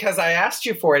 yes, because I asked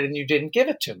you for it and you didn't give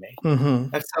it to me.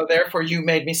 Mm-hmm. And so therefore you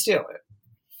made me steal it.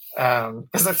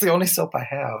 Because that's the only soap I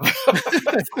have.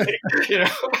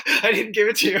 I didn't give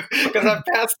it to you because I've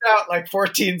passed out like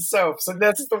 14 soaps, and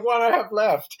that's the one I have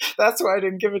left. That's why I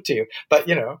didn't give it to you. But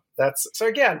so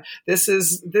again,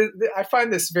 I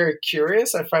find this very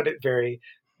curious. I find it very.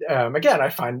 Again,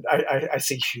 I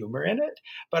see humor in it,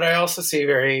 but I also see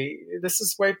this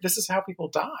is how people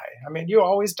die. I mean, you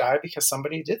always die because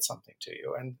somebody did something to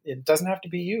you, and it doesn't have to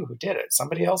be you who did it.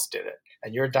 Somebody else did it,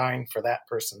 and you're dying for that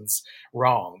person's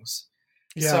wrongs.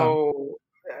 Yeah. So,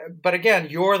 but again,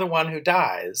 you're the one who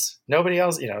dies. Nobody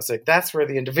else, it's like that's where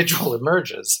the individual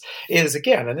emerges is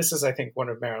again. And this is, I think, one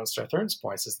of Marilyn Strathern's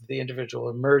points is that the individual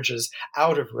emerges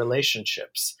out of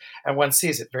relationships. And one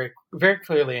sees it very, very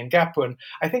clearly in Gapun.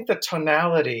 I think the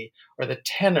tonality or the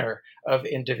tenor of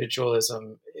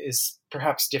individualism is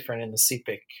perhaps different in the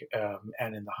Sepik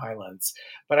and in the Highlands.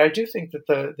 But I do think that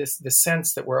the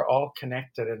sense that we're all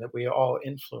connected and that we all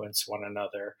influence one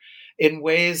another in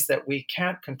ways that we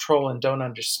can't control and don't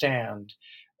understand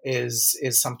is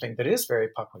something that is very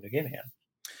Papua New Guinean.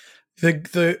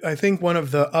 I think one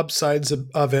of the upsides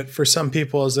of it for some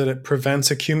people is that it prevents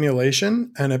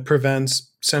accumulation and it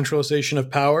prevents centralization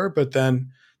of power. But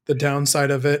then the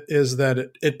downside of it is that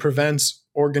it prevents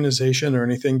organization or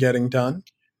anything getting done.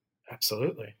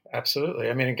 Absolutely, absolutely.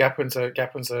 I mean, Gapwin's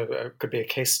could be a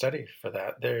case study for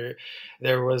that.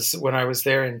 There was, when I was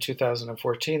there in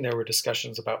 2014, there were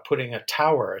discussions about putting a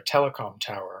tower, a telecom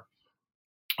tower,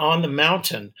 on the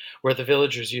mountain where the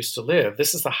villagers used to live.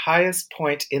 This is the highest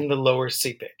point in the lower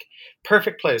Sepik.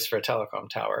 Perfect place for a telecom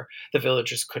tower. The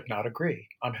villagers could not agree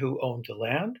on who owned the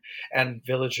land. And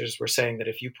villagers were saying that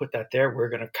if you put that there, we're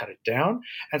going to cut it down.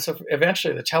 And so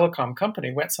eventually the telecom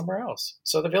company went somewhere else.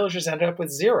 So the villagers ended up with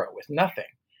zero, with nothing.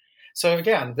 So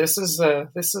again, this is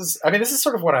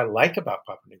sort of what I like about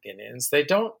Papua New Guineans. They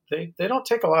don't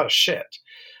take a lot of shit.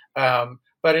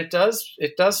 But it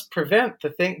does prevent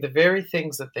the very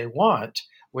things that they want,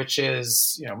 which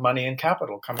is, money and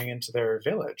capital coming into their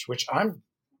village, which I'm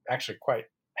actually quite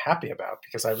happy about,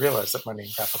 because I realize that money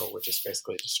and capital would just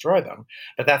basically destroy them.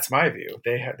 But that's my view.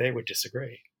 They would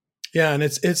disagree. Yeah, and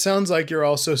it sounds like you're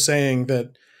also saying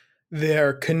that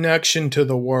their connection to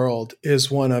the world is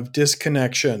one of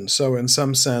disconnection. So in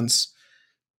some sense,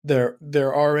 they're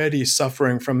already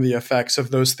suffering from the effects of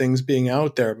those things being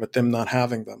out there, but them not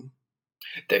having them.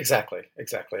 Exactly.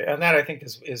 And that, I think,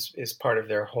 is part of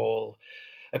their whole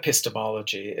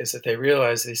epistemology, is that they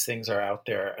realize these things are out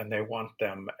there and they want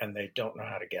them and they don't know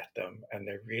how to get them, and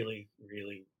they really,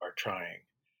 really are trying.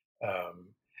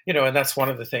 And that's one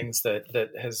of the things that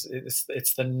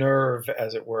it's the nerve,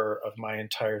 as it were, of my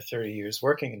entire 30 years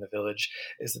working in the village,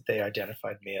 is that they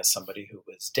identified me as somebody who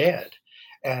was dead.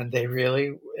 And they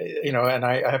really, and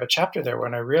I have a chapter there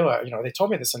when I realized, they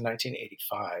told me this in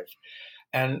 1985.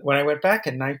 And when I went back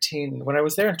when I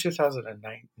was there in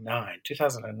 2009,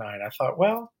 I thought,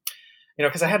 well,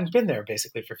 because I hadn't been there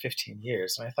basically for 15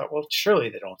 years. And I thought, well, surely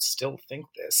they don't still think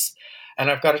this. And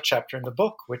I've got a chapter in the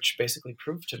book which basically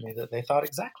proved to me that they thought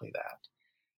exactly that.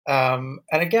 And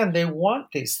again, they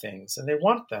want these things and they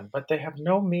want them, but they have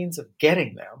no means of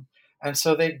getting them. And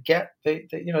so they've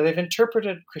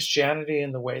interpreted Christianity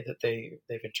in the way that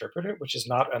they've interpreted it, which is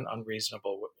not an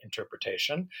unreasonable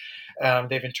interpretation.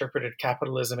 They've interpreted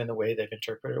capitalism in the way they've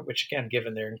interpreted it, which, again,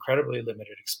 given their incredibly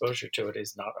limited exposure to it,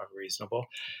 is not unreasonable.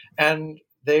 And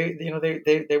they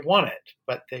want it,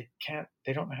 but they can't.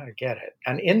 They don't know how to get it.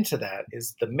 And into that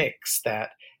is the mix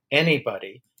that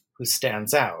anybody who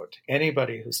stands out,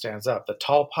 anybody who stands up, the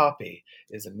tall poppy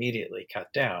is immediately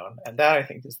cut down. And that, I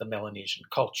think, is the Melanesian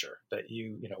culture, that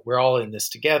we're all in this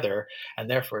together. And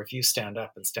therefore, if you stand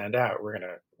up and stand out, we're going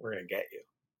to get you.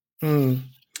 Mm.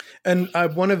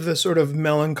 And one of the sort of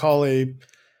melancholy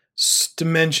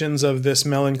dimensions of this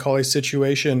melancholy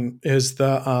situation is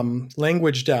the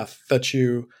language death that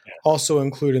you also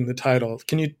include in the title.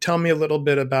 Can you tell me a little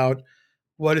bit about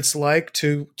what it's like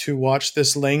to watch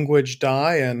this language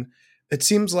die? And it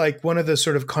seems like one of the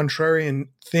sort of contrarian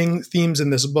themes in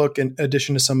this book, in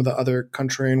addition to some of the other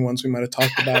contrarian ones we might have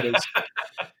talked about, you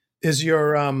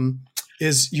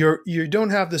don't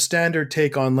have the standard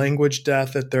take on language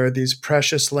death, that there are these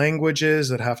precious languages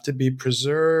that have to be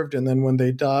preserved, and then when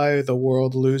they die, the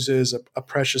world loses a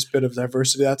precious bit of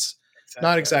diversity. That's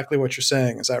not exactly what you're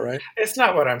saying. Is that right? It's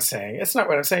not what I'm saying.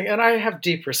 And I have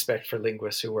deep respect for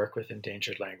linguists who work with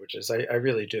endangered languages. I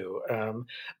really do.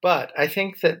 But I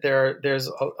think that there's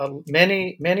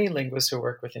many linguists who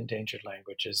work with endangered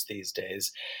languages these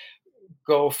days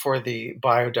go for the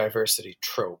biodiversity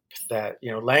trope that,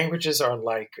 languages are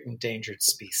like endangered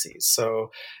species.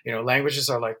 So, languages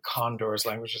are like condors,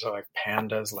 languages are like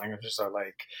pandas, languages are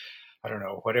like, I don't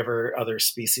know, whatever other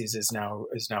species is now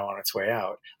on its way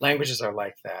out. Languages are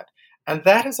like that. And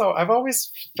that is all. I've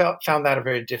always found that a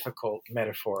very difficult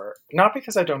metaphor, not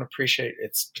because I don't appreciate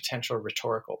its potential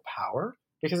rhetorical power,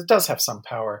 because it does have some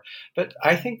power, but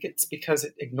I think it's because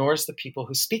it ignores the people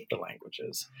who speak the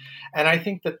languages. And I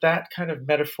think that kind of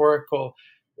metaphorical,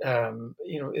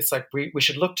 it's like we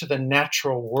should look to the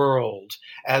natural world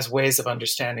as ways of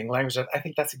understanding language. I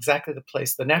think that's exactly the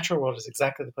place. The natural world is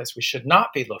exactly the place we should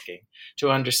not be looking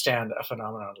to understand a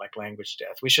phenomenon like language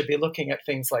death. We should be looking at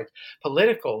things like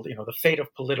political, the fate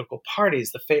of political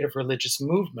parties, the fate of religious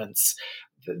movements.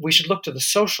 We should look to the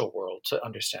social world to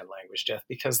understand language death,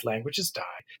 because languages die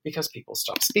because people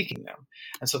stop speaking them.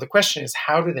 And so the question is,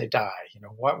 how do they die?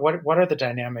 What are the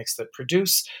dynamics that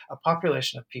produce a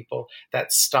population of people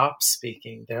that stop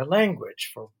speaking their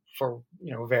language for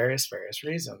various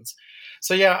reasons?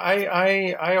 So yeah,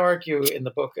 I argue in the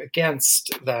book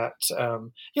against that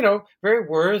very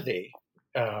worthy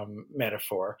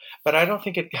metaphor, but I don't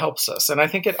think it helps us. And I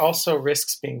think it also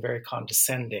risks being very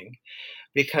condescending,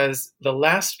 because the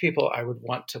last people I would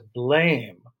want to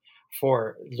blame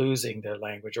for losing their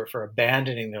language or for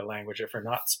abandoning their language or for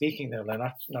not speaking their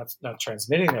language, not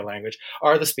transmitting their language,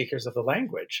 are the speakers of the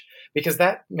language, because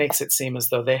that makes it seem as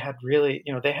though they had really,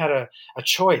 they had a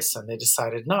choice and they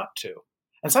decided not to.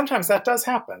 And sometimes that does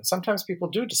happen. Sometimes people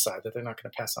do decide that they're not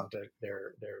going to pass on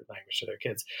their language to their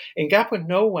kids. In Papua,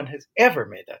 no one has ever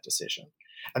made that decision.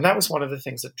 And that was one of the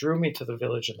things that drew me to the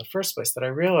village in the first place, that I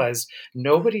realized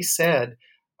nobody said,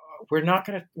 we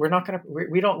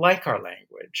don't like our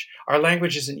language. Our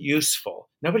language isn't useful.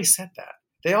 Nobody said that.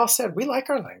 They all said, we like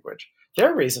our language.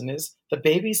 Their reason is the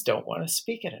babies don't want to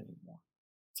speak it anymore.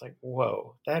 It's like,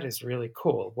 whoa, that is really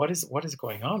cool. What is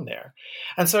going on there?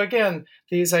 And so again,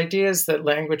 these ideas that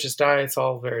languages die, it's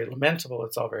all very lamentable.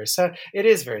 It's all very sad. It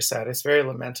is very sad. It's very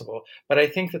lamentable. But I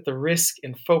think that the risk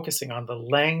in focusing on the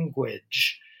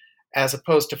language as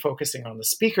opposed to focusing on the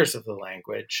speakers of the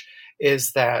language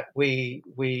is that we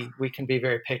can be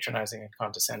very patronizing and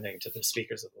condescending to the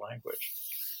speakers of the language.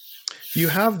 You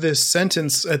have this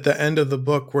sentence at the end of the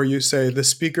book where you say, the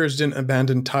speakers didn't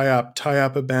abandon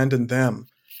Tayap abandoned them.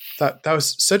 That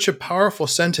was such a powerful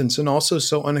sentence and also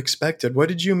so unexpected. What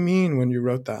did you mean when you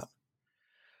wrote that?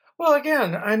 Well,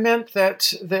 again, I meant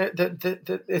that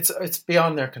it's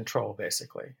beyond their control,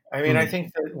 basically. I mean, I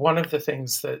think that one of the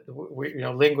things that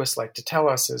linguists like to tell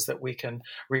us is that we can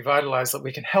revitalize, that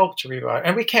we can help to revitalize,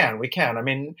 and we can. I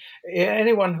mean,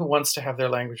 anyone who wants to have their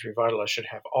language revitalized should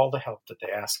have all the help that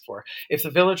they ask for. If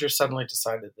the villagers suddenly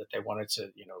decided that they wanted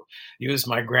to, use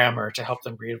my grammar to help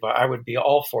them revitalize, I would be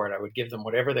all for it. I would give them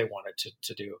whatever they wanted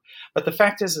to do. But the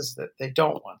fact is that they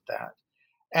don't want that.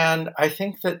 And I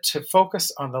think that to focus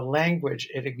on the language,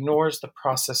 it ignores the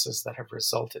processes that have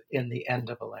resulted in the end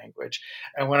of a language.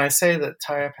 And when I say that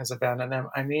Tayap has abandoned them,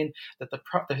 I mean that the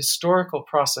historical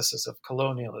processes of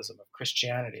colonialism, of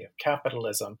Christianity, of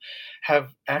capitalism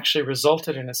have actually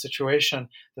resulted in a situation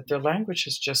that their language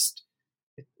is just,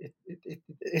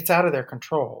 it's out of their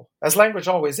control, as language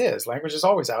always is. Language is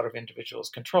always out of individuals'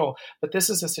 control. But this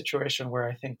is a situation where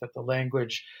I think that the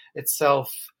language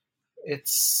itself,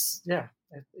 it's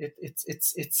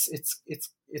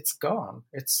gone.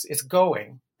 It's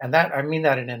going, and that I mean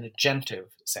that in an agentive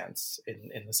sense,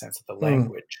 in the sense that the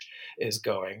language is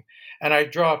going. And I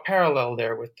draw a parallel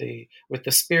there with the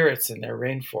spirits in their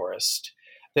rainforest.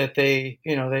 That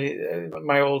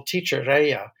my old teacher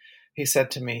Raya, he said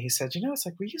to me, it's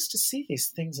like we used to see these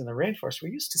things in the rainforest.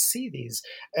 We used to see these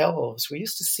elves. We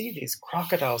used to see these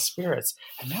crocodile spirits,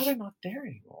 and now they're not there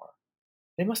anymore.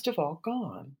 They must have all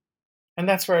gone. And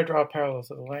that's where I draw a parallel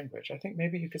to the language. I think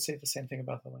maybe you could say the same thing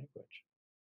about the language.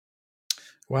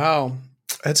 Wow.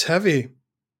 That's heavy.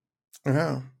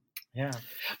 Yeah. Yeah.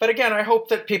 But again, I hope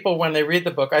that people, when they read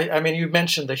the book, I mean, you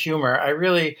mentioned the humor.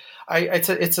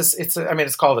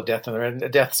 It's called a death, and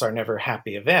deaths are never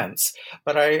happy events.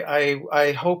 But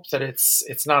I hope that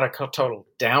it's not a total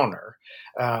downer.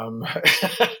 I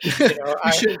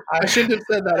shouldn't have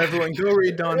said that. Everyone, go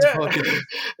read Don's book.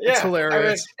 It's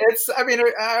hilarious. I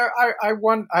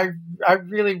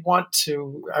really want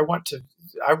to. I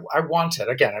want it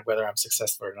again. Whether I'm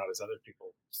successful or not is other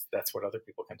people. That's what other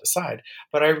people can decide.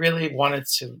 But I really wanted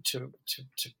to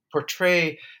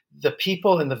portray the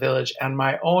people in the village and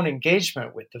my own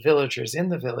engagement with the villagers in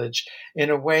the village in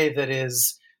a way that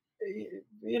is,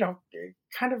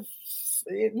 kind of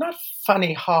not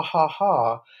funny, ha ha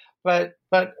ha, but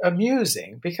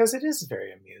amusing, because it is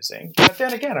very amusing. But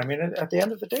then again, I mean, at the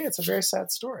end of the day, it's a very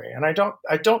sad story, and I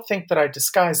don't think that I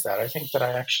disguise that. I think that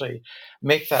I actually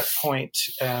make that point,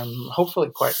 hopefully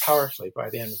quite powerfully by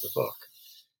the end of the book.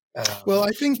 Well,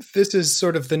 I think this is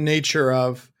sort of the nature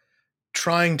of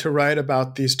trying to write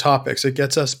about these topics. It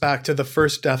gets us back to the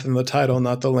first death in the title,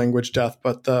 not the language death,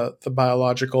 but the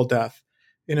biological death.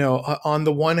 On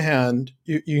the one hand,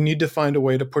 you need to find a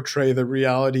way to portray the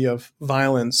reality of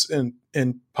violence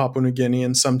in Papua New Guinea,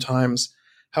 and sometimes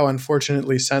how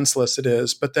unfortunately senseless it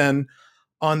is. But then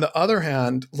on the other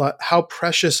hand, how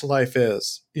precious life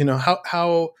is,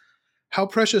 how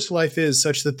precious life is,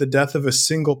 such that the death of a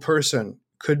single person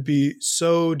could be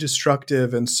so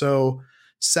destructive and so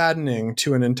saddening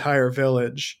to an entire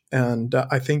village. And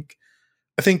I think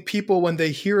people, when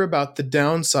they hear about the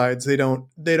downsides,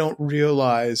 they don't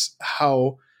realize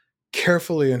how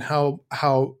carefully and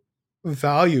how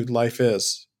valued life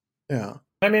is. Yeah.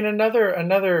 I mean,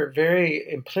 another very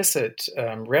implicit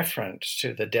reference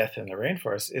to the death in the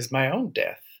rainforest is my own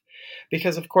death,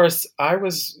 because of course I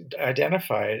was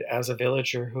identified as a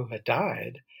villager who had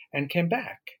died and came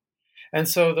back. And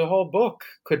so the whole book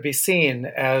could be seen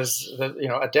as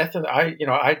a death.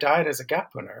 I died as a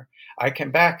Gapuner. I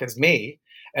came back as me,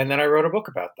 and then I wrote a book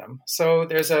about them. So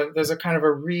there's a kind of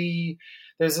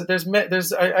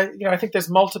I think there's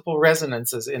multiple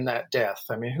resonances in that death.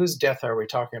 I mean, whose death are we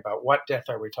talking about? What death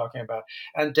are we talking about?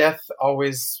 And death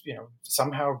always,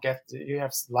 somehow you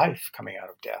have life coming out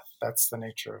of death. That's the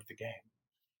nature of the game.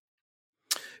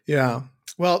 Yeah.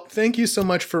 Well, thank you so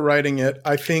much for writing it.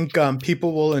 I think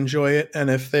people will enjoy it. And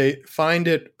if they find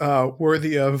it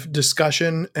worthy of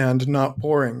discussion and not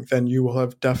boring, then you will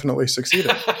have definitely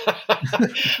succeeded.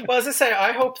 Well, as I say,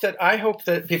 I hope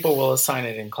that people will assign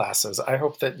it in classes. I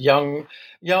hope that young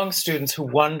students who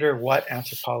wonder what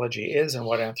anthropology is and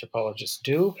what anthropologists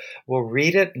do will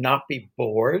read it, not be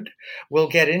bored, will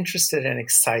get interested and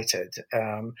excited.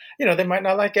 They might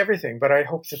not like everything, but I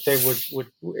hope that they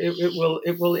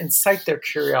it will incite their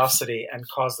curiosity and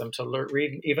cause them to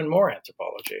read even more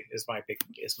anthropology. Is my big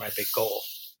goal.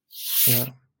 Yeah.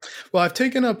 Well, I've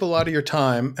taken up a lot of your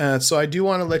time, so I do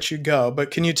want to let you go. But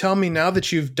can you tell me, now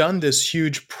that you've done this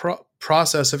huge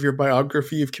process of your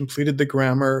biography, you've completed the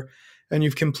grammar, and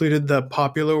you've completed the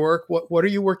popular work, what are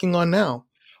you working on now?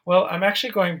 Well, I'm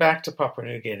actually going back to Papua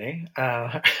New Guinea,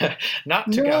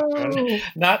 not to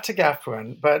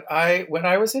Gapuan, but when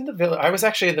I was in the village, I was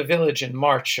actually in the village in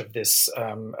March of this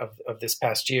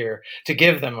past year to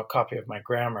give them a copy of my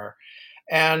grammar.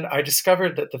 And I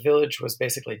discovered that the village was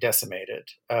basically decimated.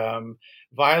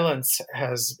 Violence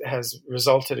has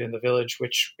resulted in the village,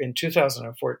 which in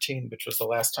 2014, which was the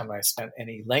last time I spent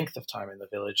any length of time in the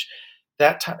village,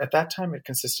 at that time it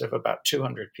consisted of about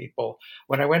 200 people.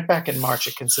 When I went back in March,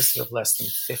 it consisted of less than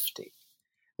 50.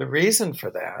 The reason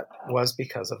for that was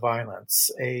because of violence.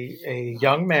 A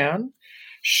young man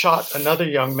shot another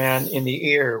young man in the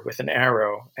ear with an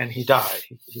arrow, and he died.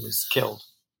 He was killed.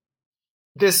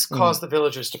 This caused the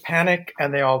villagers to panic,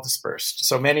 and they all dispersed.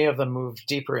 So many of them moved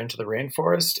deeper into the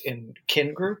rainforest in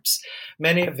kin groups.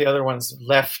 Many of the other ones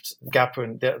left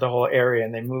Gapuan, the whole area,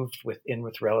 and they moved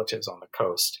with relatives on the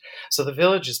coast. So the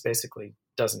village basically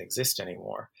doesn't exist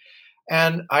anymore.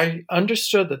 And I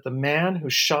understood that the man who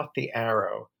shot the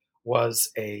arrow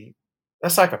was a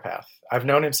psychopath. I've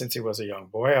known him since he was a young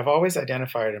boy. I've always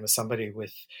identified him as somebody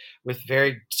with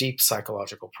very deep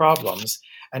psychological problems.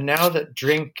 And now that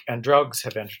drink and drugs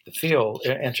have entered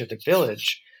the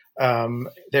village,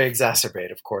 they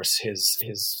exacerbate, of course,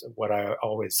 his what I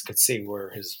always could see were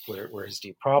his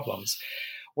deep problems.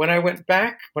 When I left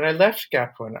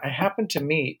Gapuan, I happened to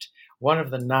meet one of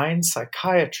the 9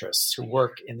 psychiatrists who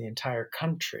work in the entire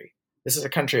country. This is a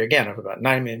country, again, of about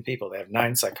 9 million people. They have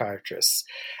 9 psychiatrists.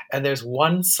 And there's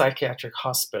 1 psychiatric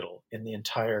hospital in the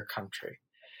entire country.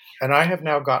 And I have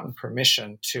now gotten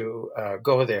permission to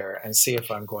go there and see if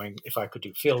I could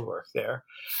do field work there.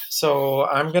 So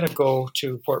I'm going to go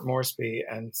to Port Moresby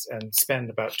and spend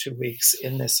about 2 weeks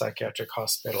in this psychiatric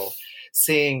hospital,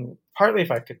 seeing partly if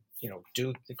I could,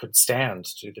 could stand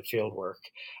to do the field work,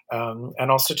 and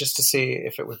also just to see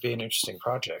if it would be an interesting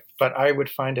project. But I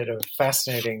would find it a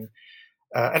fascinating.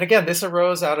 And again, this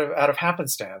arose out of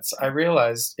happenstance. I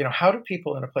realized, how do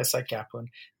people in a place like Gapuan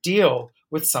deal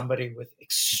with somebody with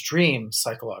extreme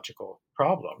psychological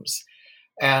problems?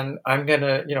 And I'm going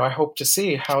to, I hope to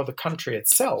see how the country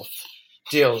itself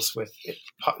deals with,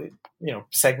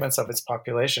 segments of its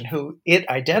population who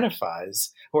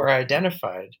are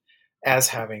identified as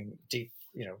having deep,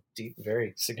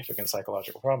 very significant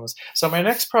psychological problems. So my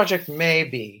next project may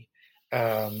be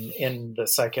in the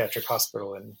psychiatric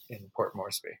hospital in Port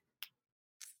Moresby.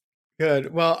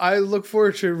 Good. Well, I look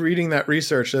forward to reading that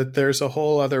research. That there's a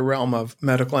whole other realm of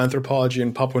medical anthropology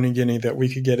in Papua New Guinea that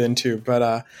we could get into.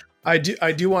 But I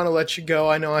do want to let you go.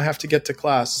 I know I have to get to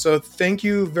class. So thank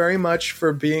you very much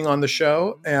for being on the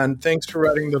show, and thanks for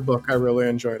writing the book. I really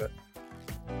enjoyed it.